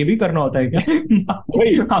 बेंचो ये भी करना होता है क्या?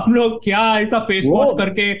 हम लोग क्या ऐसा फेस वॉश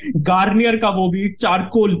करके गार्नियर का वो भी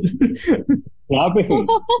चारकोल. यहाँ पे सुन,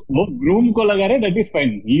 वो ग्रूम को लगा रहे, that is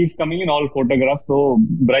fine. He is coming in all photographs, so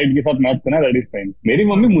bride के साथ मैच करना, that is fine. मेरी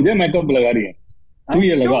मम्मी मुझे मेकअप लगा रही है. तू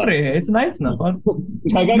ये लगा रहे हैं, it's nice ना,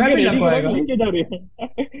 लगा के लेके जा रही है,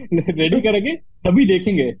 रेडी करके तभी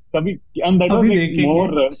देखेंगे, तभी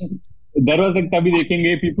more. There was like तभी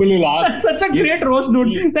देखेंगे, people will ask. That's such a great roast,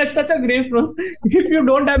 dude. That's such a great roast. If you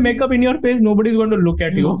don't have makeup in your face, nobody's going to look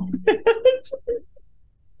at you.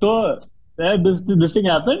 तो this thing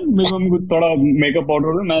happened. मेरी mummy को थोड़ा makeup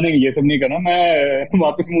powder, मैंने ये सब नहीं करना, मैं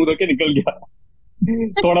वापस मुंह रख के निकल गया.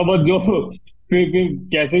 थोड़ा बहुत जो फिर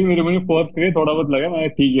कैसे भी मेरे मुझे फोर्स करे, थोड़ा बहुत लगा, मैं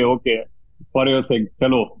ठीक है, ओके, फॉर योर सेक,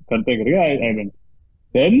 चलो करते करके आई वेंट.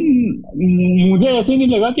 देन मुझे ऐसे नहीं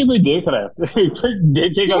लगा कि कोई देख रहा है.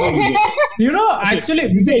 देखेगा मुझे, यू नो, एक्चुअली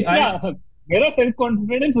मेरा सेल्फ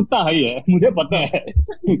कॉन्फिडेंस उतना हाई है, मुझे पता है.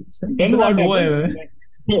 देन व्हाट नहीं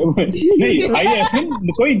हाई ऐसे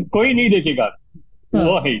कोई नहीं देखेगा,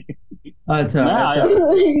 वो है. अच्छा,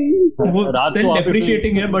 वो सेल्फ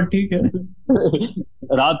एप्रिशिएटिंग है, बट ठीक है.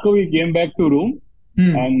 रात को we came back to room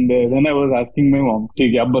and then I was asking my mom,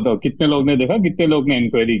 ठीक है अब बताओ कितने लोग ने देखा, कितने लोग ने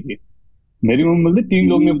इंक्वायरी की. मेरी मम्मी बोलती 3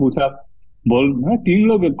 लोग ने पूछा. बोल 3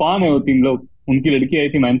 लोग, कौन है वो 3 लोग? उनकी लड़की आई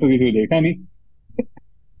थी, मैंने तो किसी को देखा नहीं.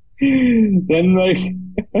 then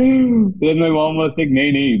my mom was like,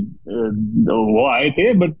 नहीं वो आए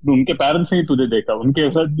थे बट उनके पेरेंट्स ने तुझे देखा, उनके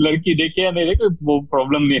साथ लड़की देखे या नहीं देखे वो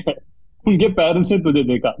प्रॉब्लम नहीं है. उनके पेरेंट्स ने तुझे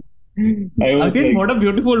देखा। अगेन व्हाट अ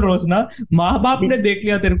ब्यूटीफुल रोज ना, माँ बाप ने देख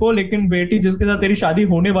लिया तेरे को, लेकिन बेटी जिसके साथ तेरी शादी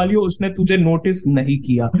होने वाली हो उसने तुझे नोटिस नहीं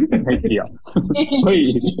किया।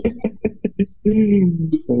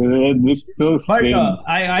 But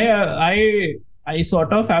I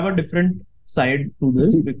sort of have a different side to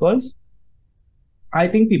this because I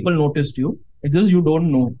think people noticed you. It's just you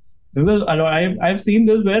don't know. Because I've seen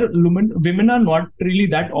this where women are not really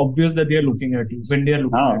that obvious that they are looking at you when they are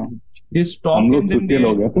looking at you. They stop and then we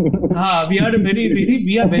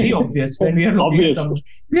are very obvious when we are looking at someone.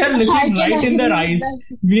 We are looking right in their eyes.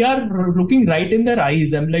 We are looking right in their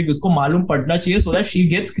eyes. I'm like, usko malum padna chahiye so that she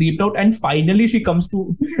gets creeped out and finally she comes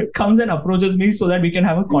and approaches me so that we can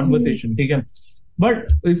have a conversation. Okay?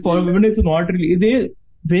 But it's for women, it's not really. They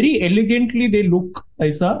very elegantly they look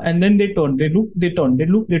aisa and then they turn, they look, they turn, they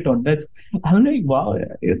look, they turn. That's, I'm like, wow,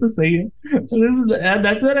 ये तो सही है.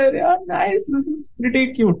 That's where nice, this is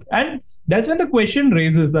pretty cute. And that's when the question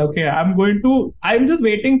raises, okay, I'm just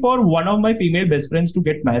waiting for one of my female best friends to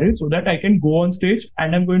get married so that I can go on stage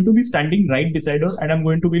and I'm going to be standing right beside her and I'm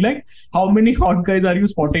going to be like, how many hot guys are you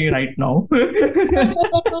spotting right now?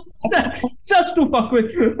 just to fuck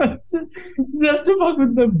with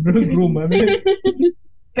the groom. I mean,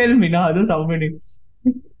 tell me now, just how many?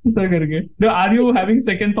 Are you having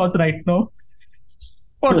second thoughts right now?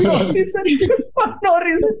 For no reason. For no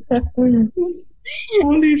reason.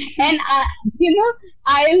 Holy shit. And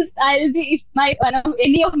I'll be, if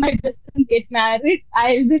any of my best friends get married,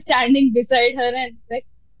 I'll be standing beside her and like,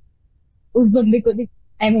 us bande ko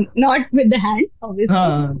I mean, not with the hand, obviously.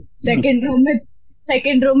 Second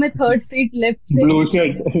row में third seat, left seat. Blue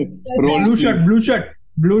shirt.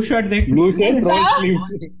 Blue shirt देख. Blue shirt, roll sleeves.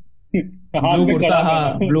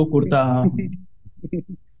 Blue kurta.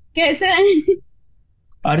 कैसे है?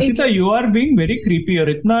 Archita, you are being very creepy और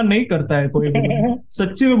इतना नहीं करता है कोई भी.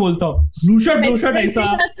 सच्ची में बोलता हूँ. ब्लू शर्ट ऐसा.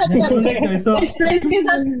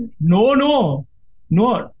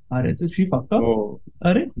 नो. अरे तो शी फक्ड अप.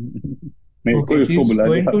 अरे okay, she's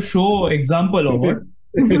going to show example of it.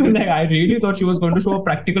 Like, I really thought she was going to show a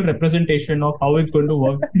practical representation of how it's going to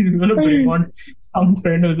work. She's going to bring on some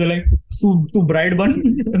friend who's like, "Tu bride ban,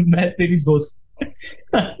 main teri dost."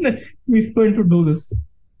 We're going to do this.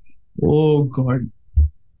 Oh God.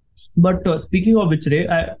 But speaking of which, Ray,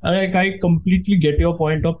 I completely get your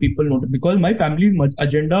point of people notice, because my family's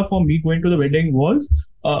agenda for me going to the wedding was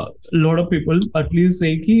a lot of people at least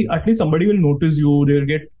say ki at least somebody will notice you.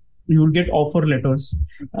 You will get offer letters.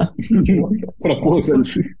 Proposal.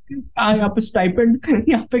 यहाँ पे stipend,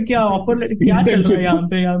 यहाँ पे क्या offer, क्या चल रहा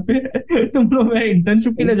है यहाँ पे तुम लोग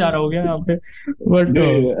इंटर्नशिप के लिए जा रहा हो गया यहाँ पे. But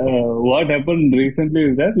what happened recently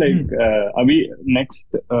is that like अभी next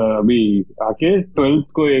अभी आके 12th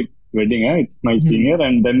को एक wedding है, it's my senior,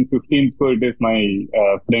 and then 15th को it is my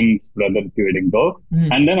friend's brother की wedding though,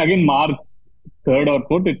 and then again March 3rd or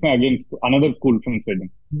 4th it's my again another school friend's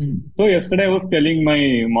wedding. So yesterday I was telling my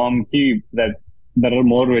mom that there are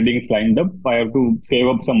more weddings lined up. I have to save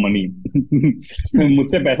up some money.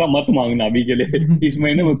 मुझसे पैसा मत मांगना अभी के लिए. इस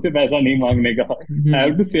महीने मुझसे पैसा नहीं मांगने का. I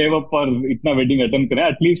have to save up for इतना wedding attend करें.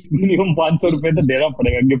 At least minimum 500 रुपए तो देना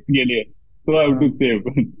पड़ेगा gift के लिए. So I have to save.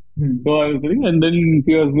 So I was saying, and then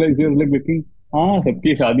she was like thinking, हाँ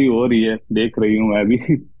सबकी शादी हो रही है, देख रही हूँ मैं अभी.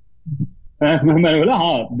 मैं बोला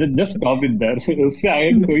हाँ, just stop it there. उससे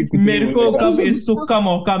आगे कोई मेरे को कब इस सुख का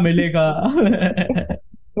मौका मिलेगा.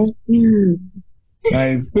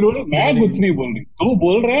 फिर बोले मैं कुछ नहीं बोल रही, तू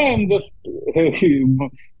बोल रहा है. I'm just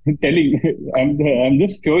telling, I'm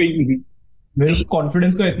just showing. मेरे को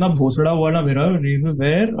कॉन्फिडेंस का इतना भोसड़ा हुआ ना मेरा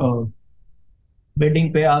वेयर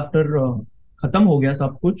वेडिंग पे आफ्टर खत्म हो गया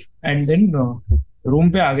सब कुछ एंड देन रूम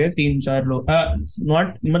पे आ गए 3-4 लोग. नॉट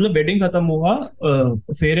मतलब वेडिंग खत्म हुआ,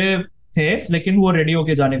 फेरे थे लेकिन वो रेडी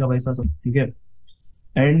होके जाने का वैसा सब. ठीक है.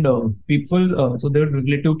 And people so there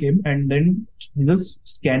relative came and then just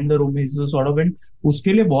scan the room. Is sort of and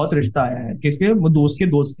उसके लिए बहुत रिश्ता आया है. किसके? वो दोस्त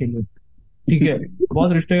के लिए. ठीक है.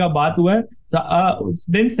 बहुत रिश्ते का बात हुआ है.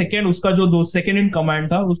 देन सेकंड उसका जो दोस्त सेकंड इन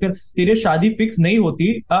कमांड था उसके, तेरी शादी फिक्स नहीं होती,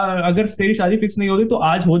 अगर तेरी शादी फिक्स नहीं होती तो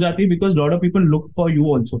आज हो जाती, because lot of people look for you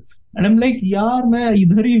also. And I am like, यार मैं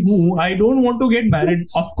इधर ही हूँ, I don't want to get married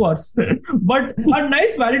of course, but a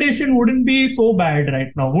nice validation wouldn't be so bad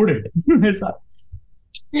right now, would it? ऐसा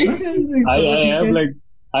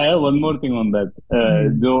I have one more thing on that.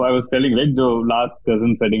 जो I was telling, right, जो last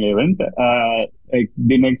cousin wedding event,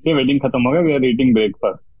 the next day wedding खत्म हो गया, we are eating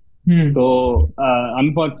breakfast. तो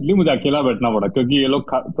unfortunately मुझे अकेला बैठना पड़ा क्योंकि ये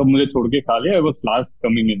लोग सब मुझे छोड़ के खा लिया. I was last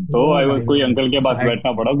coming in, तो I was कोई अंकल के पास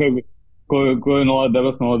बैठना पड़ा, कोई no there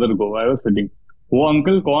was no other go. I was sitting. वो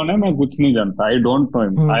अंकल कौन है मैं कुछ नहीं जानता. I don't know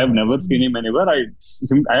him. I have never seen him anywhere.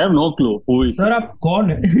 I have no clue who is. Sir आप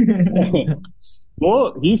कौन है? वो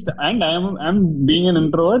and I am being an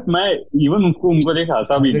introvert. मैं इवन उनको देख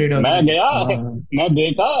हंसा भी नहीं. मैं गया, मैं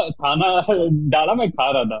देखा, खाना डाला, मैं खा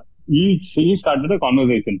रहा था. he started a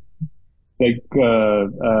conversation like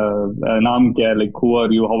नाम क्या है, like who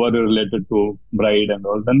are you, how are you related to bride and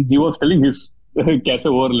all. Then he was telling his कैसे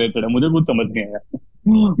वो related है. मुझे कुछ समझ नहीं आया.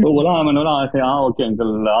 तो बोला हाँ, मैंने बोला हाँ ओके अंकल,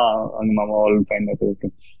 हाँ मामा ऑल फाइन.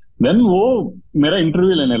 देन वो मेरा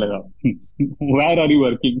इंटरव्यू लेने लगा. वेयर आर यू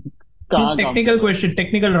वर्किंग, कहाँ टेक्निकल क्वेश्चन,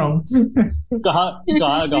 टेक्निकल राउंड. कहाँ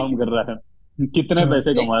काम कर रहा है, कितने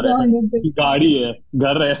पैसे कमा रहे हैं, गाड़ी है,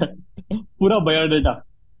 घर है, पूरा बायोडेटा.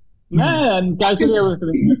 मैं casually I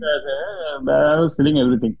was filling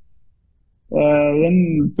everything.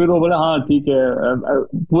 फिर वो बोला हाँ ठीक है.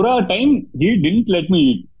 पूरा time he didn't let me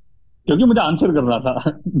ईट क्योंकि मुझे आंसर करना था.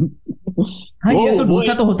 हाँ ये तो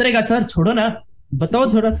डोसा तो होता रहेगा सर, छोड़ो ना, बताओ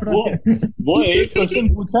थोड़ा थोड़ा. वो एक क्वेश्चन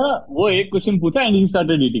पूछा एंड ही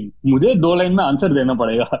स्टार्टेड ईटिंग. मुझे 2 लाइन में आंसर देना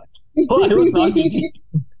पड़ेगा. So I was not eating.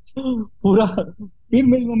 पूरा. फिर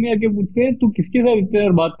मेरी मम्मी आके पूछते हैं तू किसके साथ इतने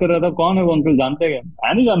देर बात कर रहा था, कौन है वो अंकल, जानते हैं क्या?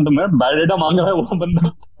 मैं नहीं जानता, मैं बायोडेटा मांग रहा है वो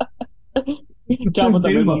बंदा. क्या पता.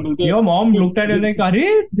 Your mom looked at it like अरे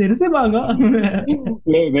तेरे से मांगा.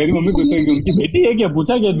 मेरी मम्मी पूछेगी उनकी बेटी है क्या,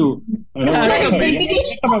 पूछा क्या तू?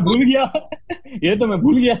 मैं भूल गया, ये तो मैं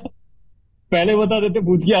भूल गया, पहले बता देते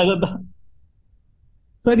पूछ के आ जाता.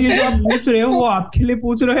 सर ये जो आप पूछ रहे हो वो आपके लिए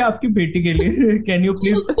पूछ रहे हो, आपकी बेटी के लिए? Can you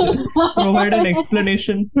please provide an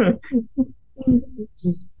explanation?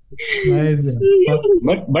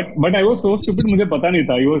 But I was so stupid, मुझे पता नहीं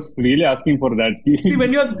था. I was really asking for that. See,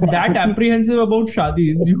 when you're that apprehensive about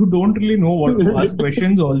shadis, you don't really know what to ask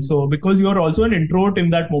questions also, because you are also an introvert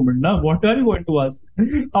in that moment. Na? What are you going to ask?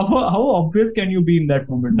 How obvious can you be in that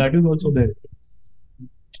moment? That is also there.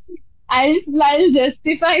 I'll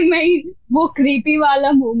justify my वो creepy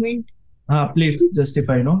वाला moment. Please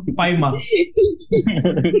justify, no? 5 marks.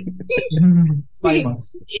 5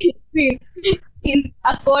 marks.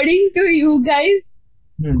 According to you guys,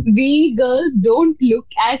 we girls don't look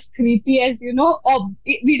as creepy as, you know,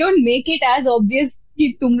 we don't make it as obvious कि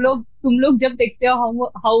तुम लोग जब देखते हो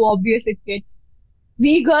how obvious it gets.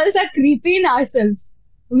 We girls are creepy in ourselves.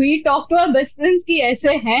 We talk to our best friends कि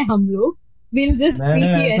ऐसे हैं हम लोग. We'll just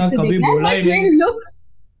creepy ऐसे देखना,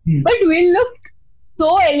 but we'll look so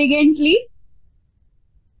elegantly.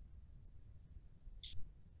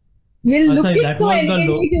 We'll look it so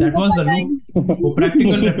elegantly. That was the look. वो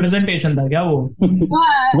practical representation था क्या वो?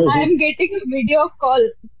 I'm getting a video call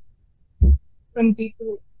from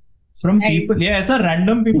people. ये ऐसा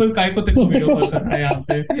random people काय को तेरे को video call कर रहा है यहाँ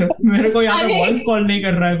पे? मेरे को यहाँ पे voice call नहीं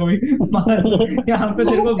कर रहा है कोई. यहाँ पे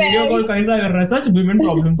तेरे को video call कैसा कर रहा है? सच women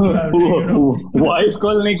problem. Voice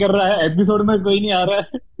call नहीं कर रहा है, episode में कोई नहीं आ रहा है.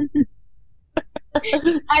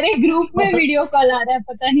 अरे group में video call आ रहा है,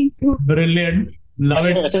 पता नहीं क्यों. Brilliant. Love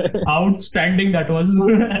it. Outstanding that was.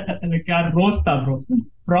 क्या roast था bro.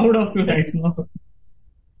 Proud of you right now.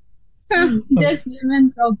 Just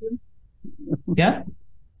women problem. क्या?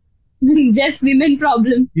 Just women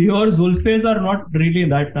problem. Your zulfes are not really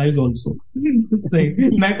that nice also.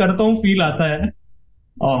 मैं करता हूँ feel आता है.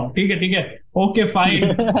 ठीक है. Okay fine.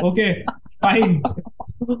 Okay fine.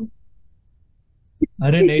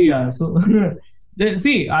 अरे नहीं यार. So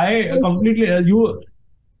see, I completely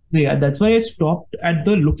yeah, that's why I stopped at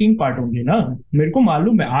the looking part only ना. मेरे को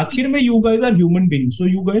मालूम है आखिर में you guys are human beings, so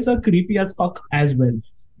you guys are creepy as fuck as well.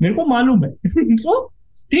 मेरे को मालूम है. So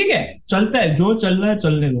ठीक है, चलता है, जो चल रहा है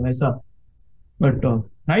चलने दो ऐसा. But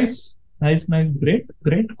nice,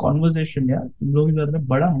 great conversation यार. तुम लोगों के साथ में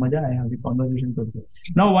बड़ा मजा आया अभी conversation करके.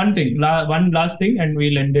 Now one last thing and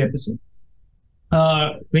we'll end the episode.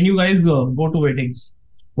 When you guys go to weddings,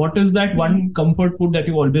 what is that one comfort food that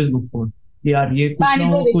you always look for? यार ये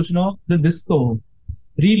कुछ ना हो, this तो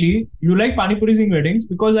really you like pani puris in weddings?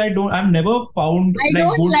 Because I've never found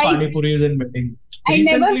good pani puris in wedding.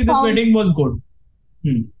 Recently this wedding was good.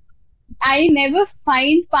 I never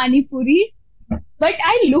find pani puri, but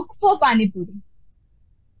I look for pani puri.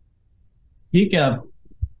 ये क्या,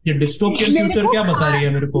 ये dystopian future क्या बता रही है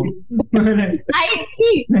मेरे को? I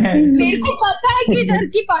see. मेरे को पता है कि इधर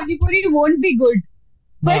की pani puri won't be good,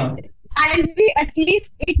 but I'll be, at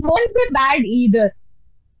least it won't be bad either.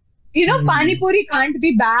 You know, pani puri can't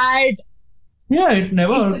be bad. Yeah, it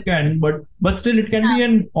never can, but still it can be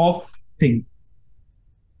an off thing.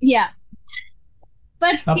 Yeah.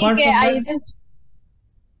 But apart from that, I just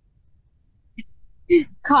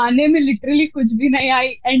खाने में literally कुछ भी नहीं.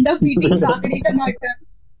 I end up eating काकड़ी टमाटर.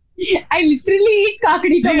 I literally eat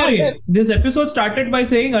kakdi टमाटर. This episode started by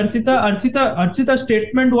saying Archita's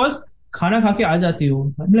statement was खाना खा के आ जाती हो.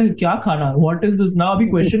 I'm like क्या खाना? What is this? Now अभी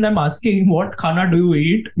question I'm asking, what खाना do you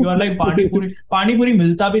eat? You are like पानी पूरी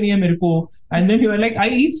मिलता भी नहीं है मेरे को. And then you are like, I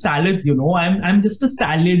eat salads, you know. I'm just a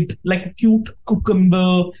salad, like a cute cucumber,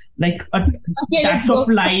 like a dash of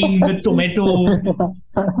lime with tomato.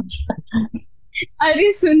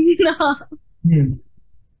 अरे सुनना.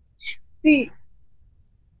 See.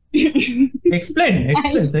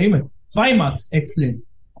 Explain सही में 5 marks explain.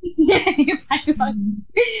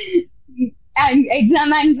 And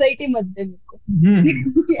exam anxiety मत दे मेरे को.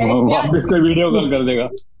 वापस कोई video call कर देगा.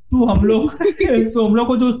 तो हम लोग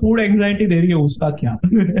को जो फूड एंजाइटी दे रही है उसका क्या?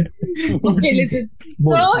 Okay, listen.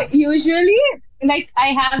 So usually like I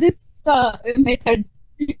have this method.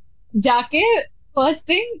 जाके first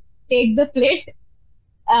thing take the plate,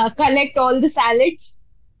 collect all the salads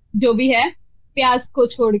जो भी है प्याज को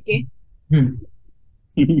छोड़ के.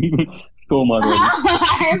 तो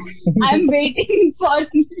I'm waiting for.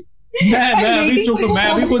 मैं अभी चुप. मैं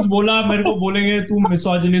अभी कुछ बोला मेरे को बोलेंगे तू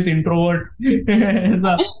मिसोजिनिस्ट इंट्रोवर्ट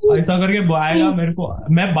ऐसा करके आएगा मेरे को.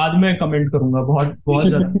 मैं बाद में कमेंट करूंगा बहुत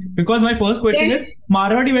ज्यादा. Because my first question is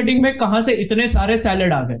Marwari wedding में कहाँ से इतने सारे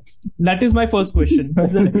सैलेड आ गए? That is my first question.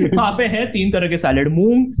 वहां पे है 3 तरह के salad.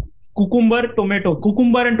 Moong, cucumber, tomato.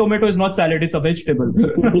 Cucumber and tomato is not salad, it's a vegetable.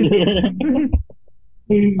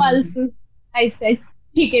 Pulses I said.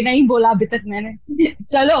 ठीक है, नहीं बोला अभी तक मैंने.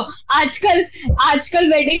 चलो आजकल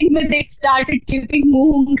वेडिंग में दे स्टार्टेड कीपिंग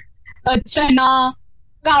मूंग, चना,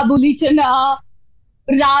 काबुली चना,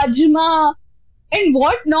 rajma and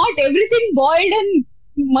what not, everything boiled and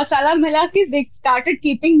मसाला मिला के they started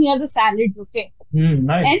keeping near the salad. Okay,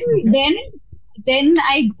 nice. And then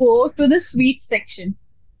I go to the sweet section.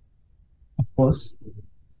 Of course.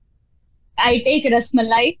 I take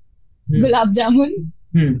rasmalai, gulab jamun,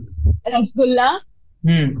 rasgulla.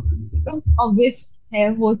 Obvious है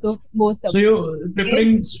वो सब. So you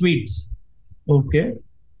preferring sweets? Okay.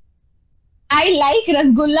 I like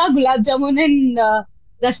rasgulla, gulab jamun and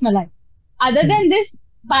rasmalai. Other than this,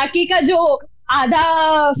 बाकी का जो आधा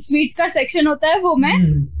sweet का section होता है वो मैं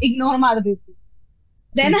इग्नोर मार देती.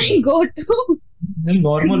 Then I go to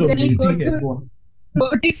normal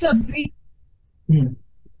roti sabzi.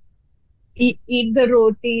 Eat the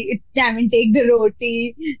roti, take the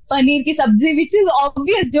roti, paneer की सब्जी, which is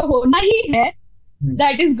obvious जो होना ही है,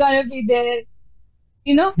 that is gonna be there,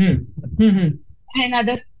 you know. And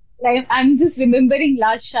other, like I'm just remembering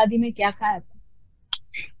last शादी में क्या खाया था.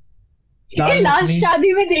 Last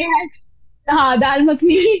शादी में they had dal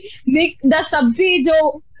makhani, the सब्जी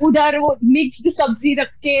जो उधर वो मिक्स्ड सब्जी रख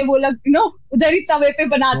के वो उधर ही तवे पे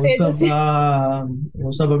बनाते हैं.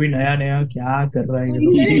 वो सब अभी नया क्या कर रहा है.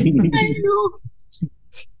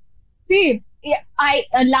 See,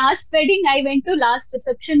 last wedding I went to, last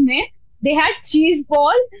reception में they had cheese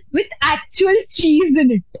ball with actual cheese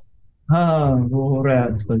in it. हाँ, वो हो रहा है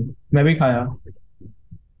आजकल. मैं भी खाया.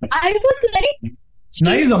 I was like,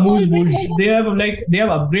 nice amuse-bouche. They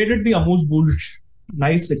have upgraded the amuse-bouche.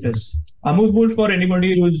 Nice it is. Amuse-bouche, for anybody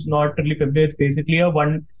who is not really familiar, it's basically a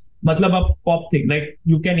pop thing. Like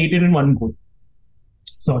you can eat it in one go.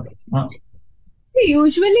 Sort of.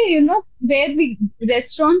 Usually, you know, where we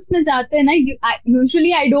restaurants में जाते हैं ना,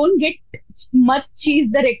 usually I don't get much cheese,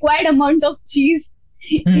 the required amount of cheese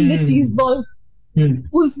in the cheese ball.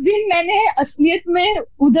 उस दिन मैंने असलियत में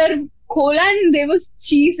उधर खोला and there was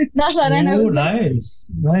cheese इतना सारा. Oh, nice.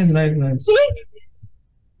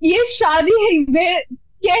 ये शादी है,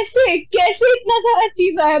 कैसे इतना सारा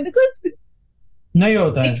चीज आया? Because नहीं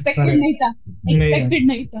होता है. Expected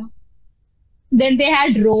नहीं था. Then they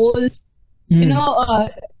had rolls, you know,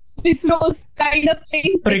 Swiss rolls kind of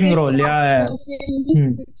thing. Spring roll, yeah.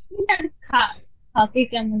 खा के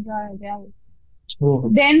क्या मजा आ गया.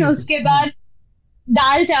 Then उसके बाद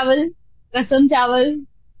दाल चावल, रसम चावल.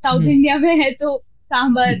 साउथ इंडिया में है तो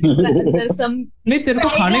सांबर, रसम. नहीं, तेरे को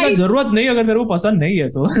खाने का जरूरत नहीं अगर तेरे को पसंद नहीं है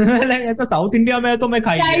तो. ऐसा साउथ इंडिया में है तो मैं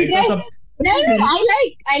खाएंगे ऐसा सब.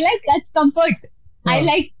 I like that's comfort. I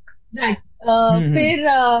like that. फिर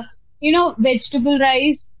you know, vegetable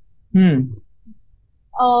rice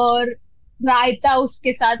और रायता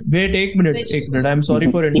उसके साथ. वेट एक minute, I am sorry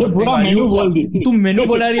for interrupting. तुम मेनू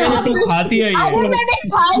बोला रही है, तू खाती है ये.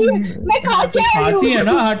 मैं खाती है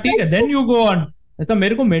ना. हाँ ठीक है, देन यू गो ऑन. ऐसा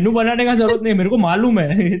मेरे को मेनू बनाने का जरूरत नहीं, मेरे को मालूम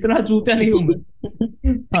है, इतना चूतिया नहीं हूँ मैं.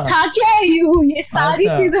 खा के आई हूँ ये सारी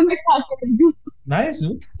चीजें मैं खा के आई हूँ. नाइस.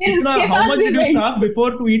 कितना, how much did you starve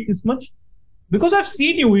before to eat this much? Because I've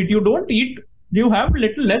seen you eat. You don't eat. You have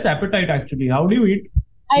little less appetite actually. How do you eat?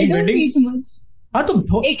 I don't eat much. हाँ तो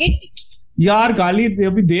यार गाली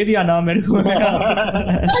अभी दे दिया ना मेरे को.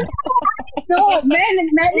 तो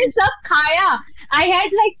मैंने सब खाया. I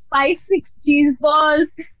had like 5-6 cheese balls,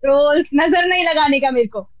 rolls. नजर नहीं लगाने का मेरे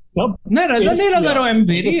को. सब नहीं नजर नहीं लगा रहा. I'm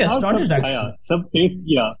very astonished. सब टेस्ट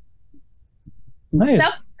किया. Nice.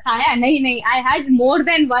 सब खाया. नहीं. I had more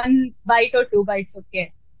than 1 bite or 2 bites. Okay.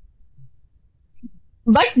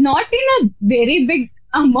 But not in a very big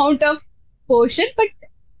amount of portion, but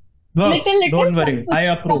Works. little. Don't worry. I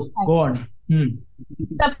approve. Go on.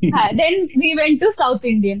 सब खाया. Then we went to South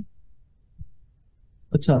Indian.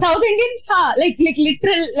 अच्छा. South Indian था like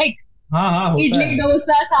literal like हाँ idli,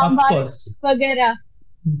 dosa, sambar वगैरह.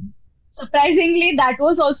 Surprisingly, that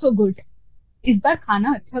was also good. इस बार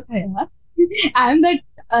खाना अच्छा था यार. I am that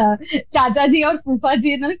चाचा जी और फूफा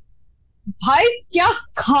जी ने भाई क्या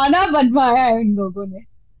खाना बनवाया है इन लोगों ने.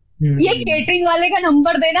 ये केटरिंग वाले का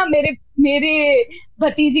नंबर देना. मेरे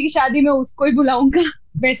भतीजी की शादी में उसको ही बुलाऊंगा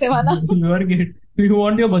वैसे वाला. You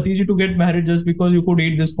want your भतीजी to get married just because you could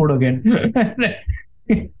eat this food again.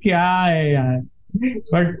 क्या है यार.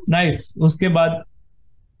 But nice. उसके बाद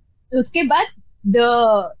the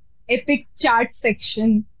epic chart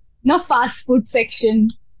section, no fast food section.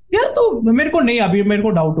 यार तो मेरे को नहीं. अभी मेरे को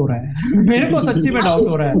डाउट हो रहा है. मेरे को सच्ची में डाउट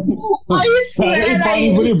हो रहा है.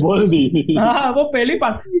 पानी बोल दी. हाँ वो पहली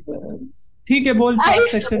बार. ठीक है बोल. चाट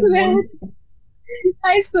सेक्शन.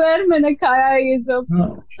 I swear मैंने खाया ये सब.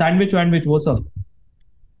 सैंडविच वो सब.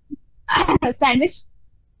 सैंडविच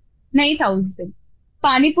नहीं था उस दिन.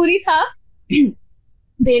 पानी पूरी था.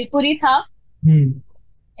 भेलपुरी था.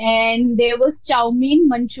 And there was chowmein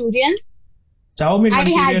Manchurian.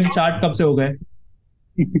 Chaat कब से हो गए?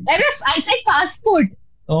 I said fast food.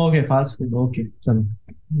 Okay, fast food. Okay, चलो.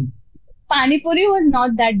 पानी पूरी was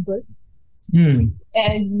not that good.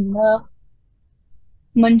 And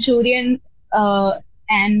Manchurian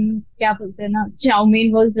and क्या बोलते हैं ना,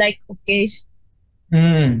 chowmein was like okay.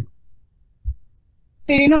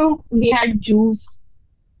 So you know we had juice,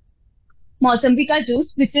 मौसम्बी का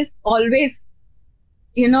juice, which is always,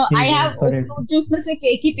 you know, I have fruit juice में से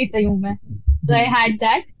एक ही पीती हूँ मैं. So I had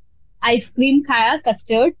that. Ice cream खाया,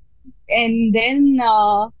 custard, and then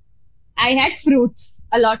I had fruits,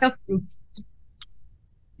 a lot of fruits.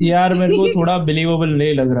 यार मेरे को थोड़ा believable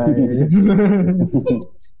नहीं लग रहा है.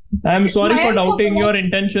 I'm sorry for doubting your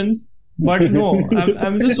intentions, but no,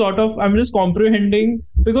 I'm just comprehending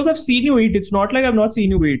because I've seen you eat. It's not like I've not seen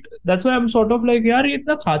you eat. That's why I'm sort of like यार ये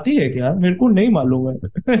इतना खाती है क्या? मेरे को नहीं मालूम है.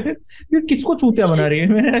 ये किसको चूतिया बना रही है?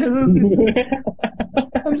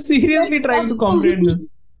 I'm seriously trying to comprehend this.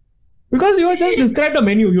 Because you just described a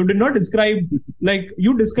menu. You did not describe, like,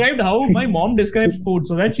 you described how my mom describes food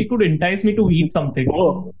so that she could entice me to eat something.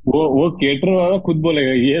 वो cater वाला खुद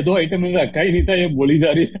बोलेगा ये 2 item मैंने रखा ही नहीं था, ये बोली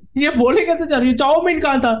जा रही है. ये बोले कैसे जा रही है? चाउमीन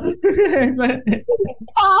कहाँ था?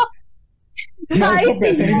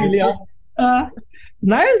 पैसे नहीं लिया.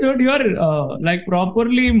 Nice, dude. You're like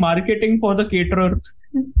properly marketing for the caterer.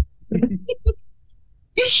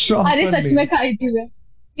 अरे सच में खाई थी मैं.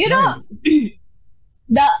 You know,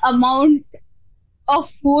 the amount of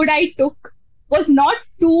food I took was not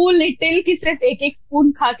too little कि सिर्फ एक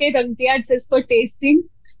स्पून खा के रख दिया just for tasting,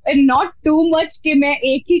 and not too much कि मैं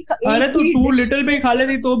एक ही. अरे तो too little में खा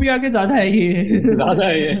लेती तो भी आगे ज्यादा है ये. ज्यादा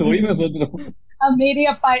है, वही मैं सोच रहा हूँ. अब मेरी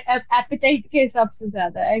appetite के हिसाब से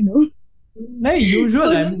ज्यादा है. I know. नहीं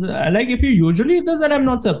usual. Like if you usually eat this, then I'm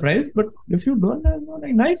not surprised. But if you don't,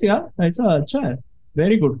 like nice यार, अच्छा है,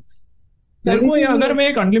 very good. मेरे को ये अगर मैं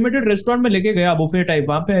एक अनलिमिटेड रेस्टोरेंट में लेके गया बुफे टाइप,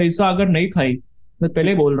 वहां पे ऐसा अगर नहीं खाई मैं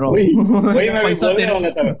पहले बोल रहा हूँ. पैसा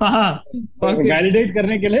वैलिडेट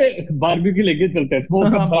करने के लिए बारबेक्यू लेके चलते हैं.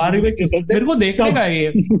 बारबेक्यू मेरे को देखने का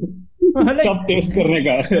ये सब टेस्ट करने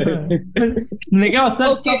का. लेके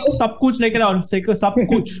सब कुछ लेके आओ. सब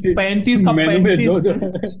कुछ 35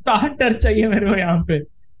 स्टार्टर चाहिए मेरे को यहाँ पे.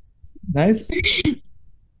 नाइस.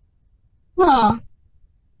 हाँ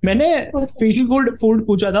मैंने फील गुड फूड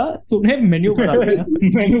पूछा था, तूने मेन्यू बता दिया.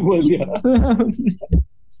 मेन्यू बोल दिया.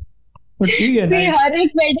 ठीक है. nice. हर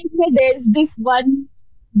एक वेडिंग में there's this one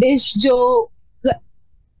dish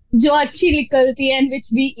जो अच्छी निकलती है and which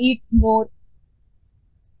we eat more.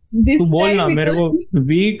 तू बोल ना मेरे को.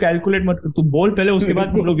 वी कैलकुलेट मत. तू बोल पहले, उसके बाद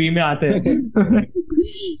हम लोग वी में आते हैं.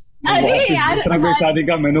 अरे यार कोई शादी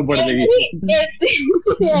का मेनू पड़ जाएगी.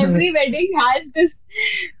 Every wedding has this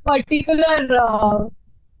particular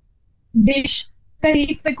dish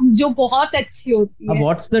कहीं पे जो बहुत अच्छी होती है.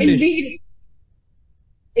 What's the dish?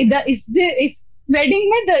 इस wedding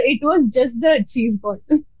में it was just the cheese ball.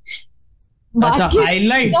 अच्छा,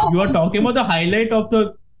 highlight. You are talking about the highlight of the.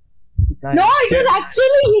 No, it was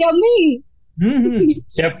actually yummy.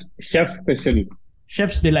 Chef's special.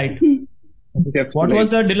 Chef's delight. What was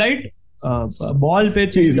the delight? Ball पे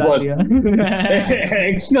cheese डाल दिया,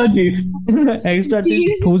 extra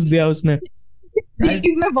चीज ठूस दिया उसने।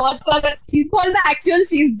 चीज में बहुत सारा चीज, कॉल द एक्चुअल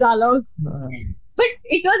चीज डाला उसने, but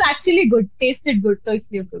it was actually good, tasted good, तो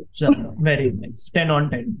इसलिए चलो very nice, 10 on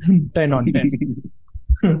 10, 10 on 10।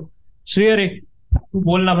 Shri अरे तू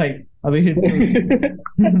बोलना भाई अभी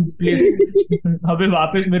प्लीज, अभी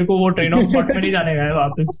वापस मेरे को वो ट्रेन ऑफ थॉट में नहीं जाने का है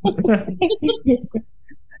वापस।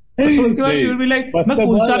 उसके बाद शी विल बी लाइक मैं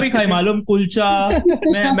कुलचा भी खाई, मालूम कुलचा,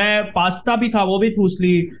 मैं पास्ता भी था वो भी ठूस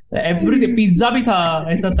ली, एवरीथिंग, पिज्जा भी था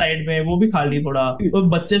ऐसा साइड में वो भी खा ली थोड़ा, तो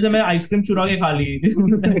बच्चे से मैं आइसक्रीम चुरा के खा ली।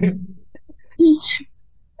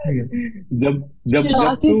 जब जब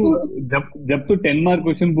जब तू 10 मार्क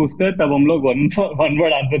क्वेश्चन पूछता है तब हम लोग वन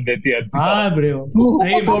वर्ड आंसर देती है। हाँ ब्रो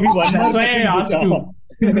सही, तो अभी 1 that's why I asked you,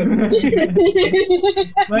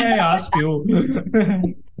 that's why I asked you।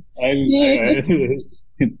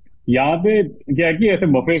 यहाँ पे क्या है कि ऐसे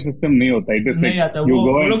बफे सिस्टम नहीं होता, इट इज नहीं आता,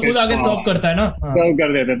 वो लोग खुद आगे सर्व करता है ना, सर्व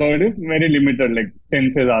कर देते हैं, तो it is very limited, like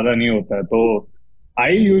 10 से ज्यादा नहीं होता है। तो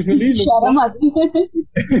आई यूजुअली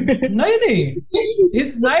नहीं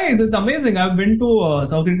it's nice, it's amazing, I have been to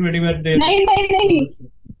South Indian where they. नहीं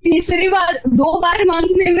तीसरी बार, 2 बार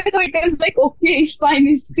मांगने में तो it is like okay it's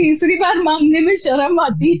fine, तीसरी बार मांगने में शर्म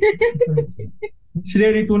आती है।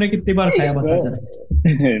 श्रेणी तूने कितनी बार खाया बता चला?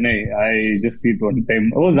 नहीं, I just eat one time,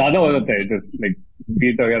 वो ज्यादा हो जाता है, जस्ट लाइक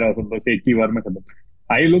स्वीट वगैरह सब बस एक ही बार में खत्म।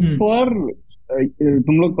 आई लुक फॉर,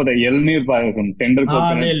 तुम लोग पता है येलनीर पायसम, टेंडर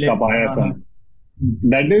कोकोनट का payasam,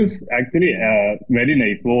 that is actually very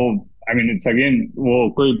nice. वो आई मीन इट्स अगेन वो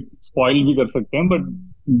कोई स्पॉइल भी कर सकते हैं, बट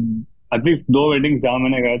एटलीस्ट 2 वेडिंग्स जहाँ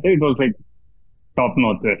मैंने गए थे it was like top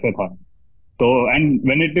notch ऐसे था। तो and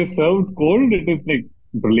when it is served cold it is like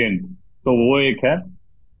brilliant. तो वो एक है,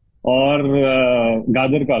 और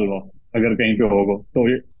गाजर का हलवा अगर कहीं पे होगा तो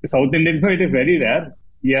साउथ इंडियन में इट इज वेरी रेयर,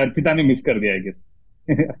 ये अर्चिता ने मिस कर दिया है कि।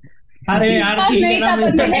 अरे यार ठीक है ना,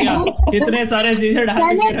 मिस कर दिया, इतने सारे चीजें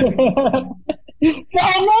डाल के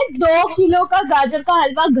मैंने 2 किलो का गाजर का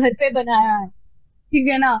हलवा घर पे बनाया है, ठीक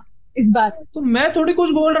है ना, इस बार तो मैं थोड़ी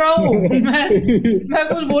कुछ बोल रहा हूँ, मैं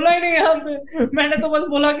कुछ बोला ही नहीं यहाँ पे, मैंने तो बस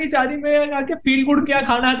बोला कि शादी में आके फील गुड क्या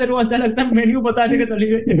खाना है तेरे को अच्छा लगता है, मेन्यू बता देके चली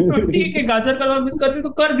गई, तो ठीक है गाजर का हलवा मिस कर दी तो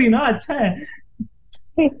कर दी ना, अच्छा है,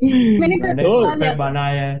 मैंने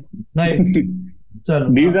बनाया है, नाइस। चलो,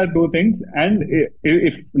 these are 2 things, and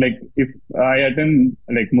if I attend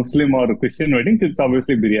like Muslim or Christian weddings, it's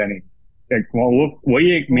obviously biryani, like वो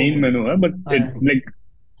वही एक मेन मेनू है, but it's like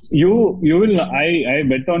you will, I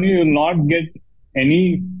bet on you will not get any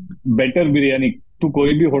better biryani। तू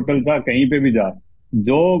कोई भी hotel जा, कहीं पे भी जा,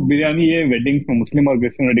 जो बिरयानी ये वेडिंग्स में, मुस्लिम और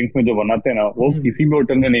क्रिश्चियन वेडिंग्स में जो बनाते हैं ना, वो किसी भी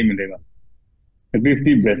होटल में नहीं मिलेगा। It is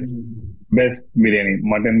the best biryani,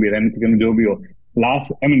 mutton biryani, chicken जो भी हो।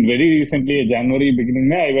 Last I mean very recently January beginning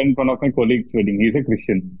में I went one of my colleagues wedding, he is a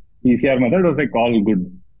Christian, ECR method was like all good,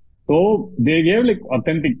 so they gave like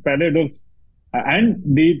authentic, पहले it was, and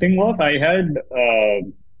the thing was I had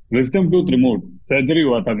wisdom tooth removed, surgery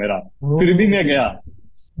हुआ था मेरा, फिर भी मैं गया,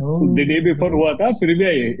 the day before हुआ था, फिर भी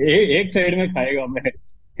एक साइड में खाएगा मैं,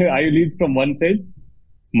 I will eat from one side।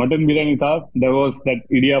 Mutton biryani था, there was that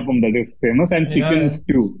idiyappam that is famous, and chicken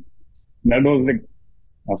stew, that was like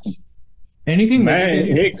awesome। Anything मैं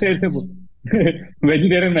एक साइड से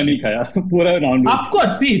वेजिटेरियन मैं नहीं खाया पूरा round. Of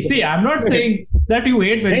course, see, I'm not saying that you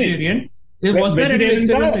ate vegetarian. Was there any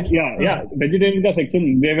vegetarian section? Yeah, vegetarian का section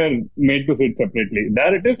they were made to sit separately.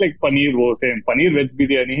 There it is like paneer, वो same paneer veg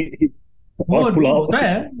biryani और पुलाव होता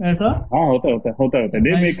है ऐसा? हाँ होता है।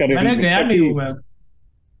 They make arrangements। मैंने गया नहीं हूँ मैं,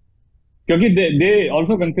 क्योंकि they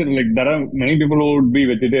also consider like there are many people who would be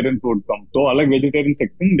vegetarian who would come, तो अलग vegetarian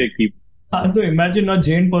section they keep। हाँ तो imagine a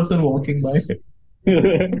Jain person walking by।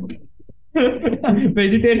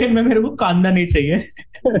 Vegetarian में मेरे को कांदा नहीं चाहिए।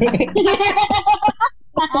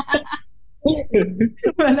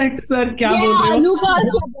 मैंने सर क्या बोल रहे हो?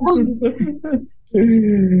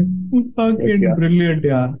 Fucking brilliant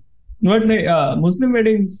यार। But नहीं, Muslim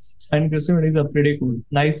weddings and Christian weddings are pretty cool.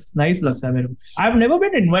 Nice लगता है मेरे को। I've never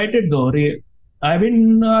been invited though। I mean,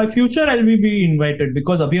 future I'll be invited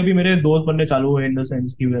because अभी मेरे दोस्त बनने चालू हुए in the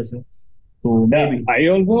sense की वजह से। So maybe. I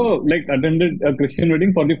also like attended a Christian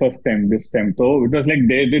wedding for the first time this time. So it was like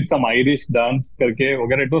they did some Irish dance करके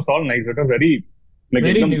वगैरह, it was all nice. It was very like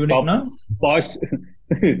very unique ना? Posh।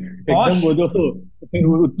 एकदम वो जो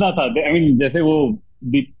उतना था, I mean जैसे वो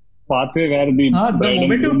the pathway where the हाँ, the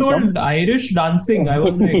moment you told Irish dancing, I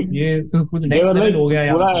was like ये तो कुछ next level हो गया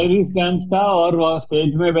यार। पूरा Irish dance था, और वहाँ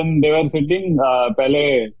stage में when they were sitting, पहले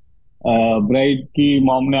bride की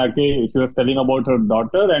mom ने आके she was telling about her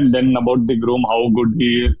daughter and then about the groom, how good he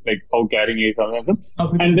is, like how caring he is,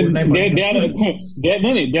 and then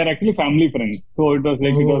they are actually family friends. So it was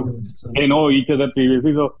like they know each other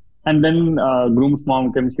previously. So and then groom's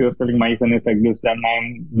mom came, she was telling my son is like this, and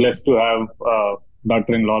I'm blessed to have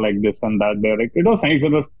daughter-in-law like this and that. They're like, it was nice.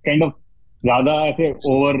 It was kind of ज़्यादा ऐसे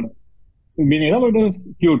over भी नहीं था, but it was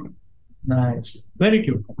cute. Nice, very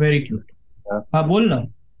cute, very cute. हाँ बोल ना.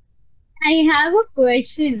 I have a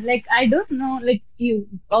question. Like, I don't know, like you,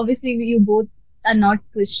 obviously you both are not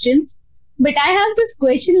Christians, but I have this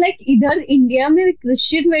question, like इधर India में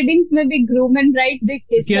Christian wedding में भी groom and bride they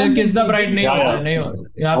kiss the bride नहीं होता है, नहीं होता.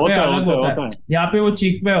 यहाँ पे अलग होता है. यहाँ पे वो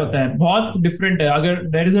cheek पे होता है. बहुत different है. अगर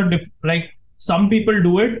there is a like some people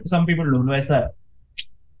do it, some people don't. वैसा है.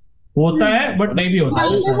 होता है but नहीं भी होता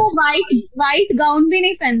है. वो white gown भी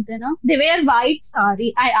नहीं पहनते ना. They wear white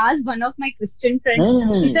sari. I asked one of my Christian friends.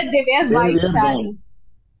 He said they wear white sari.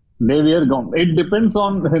 They wear gown. It depends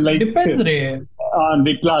on like. Depends रे.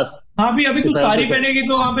 The class. हाँ भी अभी तू साड़ी पहनेगी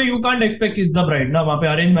तो वहाँ पे you can't expect kiss the bride ना. वहाँ पे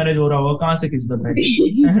arrange marriage हो रहा होगा. कहाँ से kiss the bride?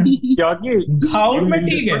 क्योंकि gown में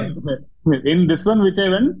ठीक है. In this one which I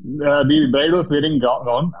went, the bride was wearing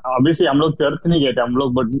gown. Obviously हम लोग चर्च नहीं गए थे, हम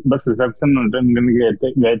लोग बस रिसेप्शन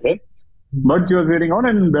गए थे. But she was wearing gown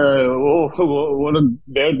and वो लोग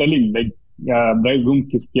they were telling like bride groom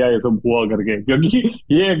किस किया ये सब हुआ करके, क्योंकि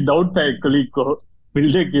ये एक डाउट था एक कलीग को,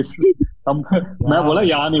 मिलते किस. मैं बोला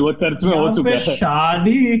यहाँ नहीं, वो चर्च में हो चुका है.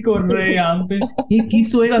 शादी कर रहे हैं यहाँ पे, ये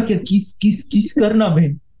किस होएगा क्या? किस करना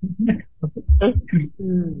बहन.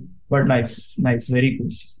 But nice, very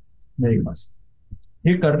good. Very must.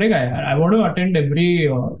 ये करने का यार. I want to attend every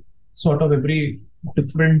sort of every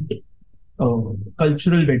different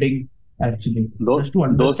cultural wedding actually.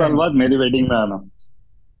 दो साल बाद मेरी wedding में आना.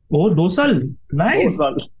 Oh, 2 साल. Nice. 2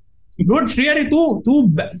 साल. Good. श्रेया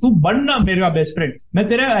तू बनना मेरा बेस्ट फ्रेंड. मैं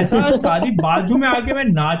तेरे ऐसा शादी बाजू में आके मैं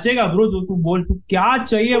नाचेगा ब्रो. जो तू बोल, तू क्या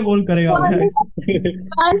चाहिए बोल करेगा.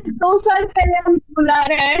 2 साल पहले हम बुला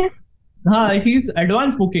रहे हैं. हाँ, he's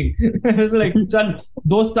advance booking. It's like चल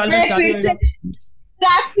 2 साल में शादी होगा.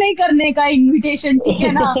 रिट्रैक्ट नहीं करने का इनविटेशन, ठीक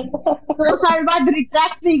है ना. 2 साल बाद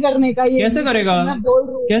रिट्रैक्ट नहीं करने का. ये कैसे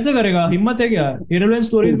करेगा? हिम्मत है क्या? इरलेवेंट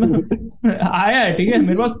स्टोरीज में आया है, ठीक है.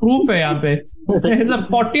 मेरे पास प्रूफ है यहाँ पे.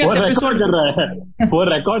 40th एपिसोड कर रहा है, वो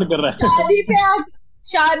रिकॉर्ड कर रहा है.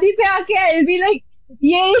 शादी पे आके I'll be like,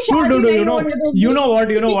 Dude, you know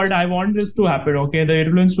what? I want this to happen. Okay, the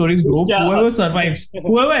Irrelevant Stories group.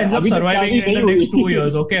 Whoever ends up surviving in the next 2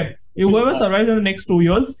 years. Okay, whoever survives in the next 2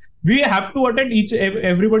 years, we have to attend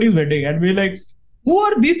everybody's wedding, and we're like, who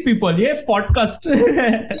are these people? ये podcast.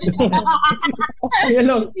 ये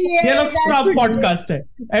लोग सब podcast है.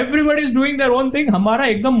 Everybody is doing their own thing. हमारा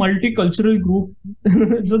एकदम multicultural group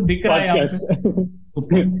जो दिख रहा है यहाँ पे.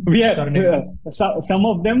 We are some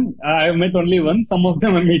of them I have met only one. Some of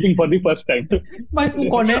them I'm meeting for the first time. भाई तू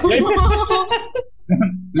कौन है?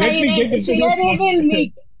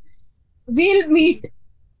 We'll meet.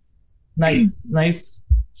 Nice.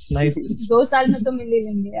 2 साल में तो मिल ही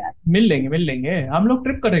लेंगे यार. मिल लेंगे. हम लोग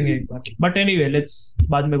ट्रिप करेंगे एक बार. But anyway, let's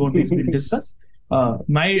बाद में we'll discuss.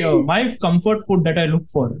 My comfort food that I look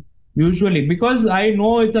for. Usually, because I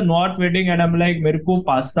know it's a North wedding and I'm like, मेरे को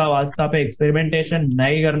पास्ता वास्ता पे एक्सपेरिमेंटेशन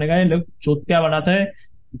नहीं करने का. ये लोग चूतिया बनाता है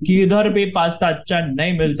कि इधर भी पास्ता अच्छा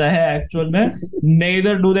नहीं मिलता है एक्चुअल में.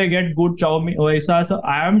 neither do they get good chowmein वैसा. So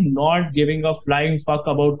I am not giving a flying fuck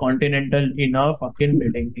about continental in a fucking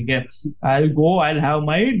wedding. ठीक है, I'll have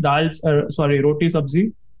my roti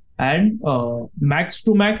sabzi and max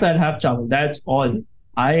to max I'll have chawal. That's all.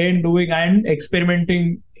 I ain't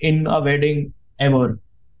experimenting in a wedding ever.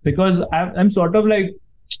 Because I'm sort of like,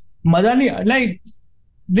 मजा नहीं, like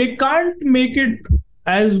they can't make it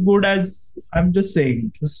as good as, I'm just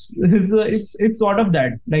saying. It's sort of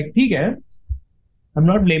that. Like ठीक है, I'm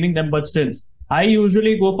not blaming them, but still, I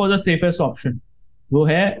usually go for the safest option. जो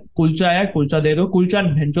है कुलचा दे दो. Kulcha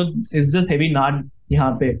भैंचो is just heavy naan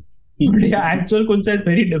यहाँ पे. Actual kulcha is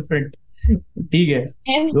very different. ठीक है,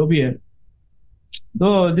 जो भी है.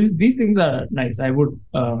 So these things are nice. I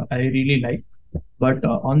really like. But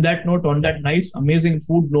on that note, on that nice, amazing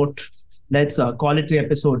food note, let's call it the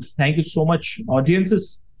episode. Thank you so much,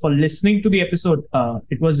 audiences, for listening to the episode.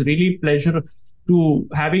 It was really pleasure to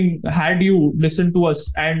having had you listen to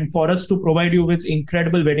us and for us to provide you with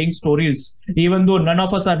incredible wedding stories. Even though none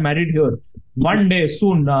of us are married here, one day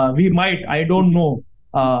soon we might. I don't know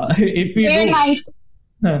if we do.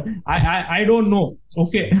 I don't know.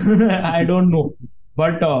 Okay, I don't know.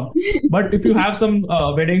 But if you have some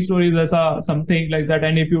wedding stories, something like that,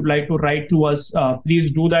 and if you'd like to write to us,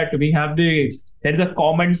 please do that. We have the There is a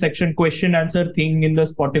comment section, question answer thing in the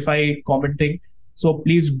Spotify comment thing. So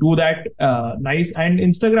please do that. Nice. And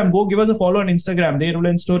Instagram, go give us a follow on Instagram. The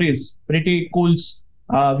Irrelevant Stories, pretty cool.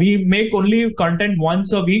 We make only content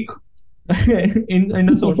once a week in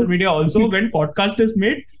the social media. Also, when podcast is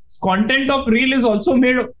made, content of reel is also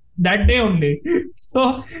made that day only.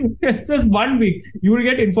 So it's just 1 week. You will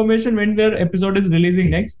get information when their episode is releasing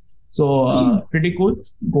next. So pretty cool.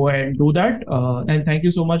 Go ahead and do that. And thank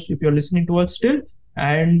you so much if you're listening to us still.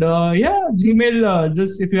 And Gmail,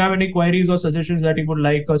 just if you have any queries or suggestions that you would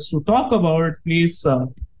like us to talk about, please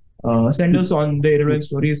send us on the Irrelevant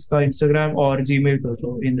Stories Instagram or Gmail.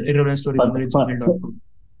 So in the Irrelevant Stories gmail.com.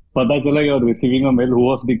 पता चला you're receiving a mail. Who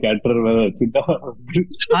was the caterer?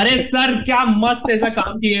 अरे sir क्या मस्त ऐसा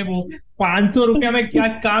काम किए वो 500 रुपया में क्या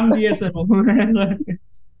काम दिए सर वो.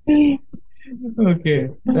 Okay,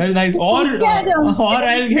 that's nice. Or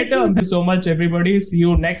I'll get thank you so much everybody. See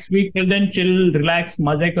you next week. Till then, chill, relax,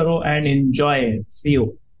 maze karo and enjoy. See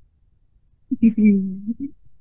you.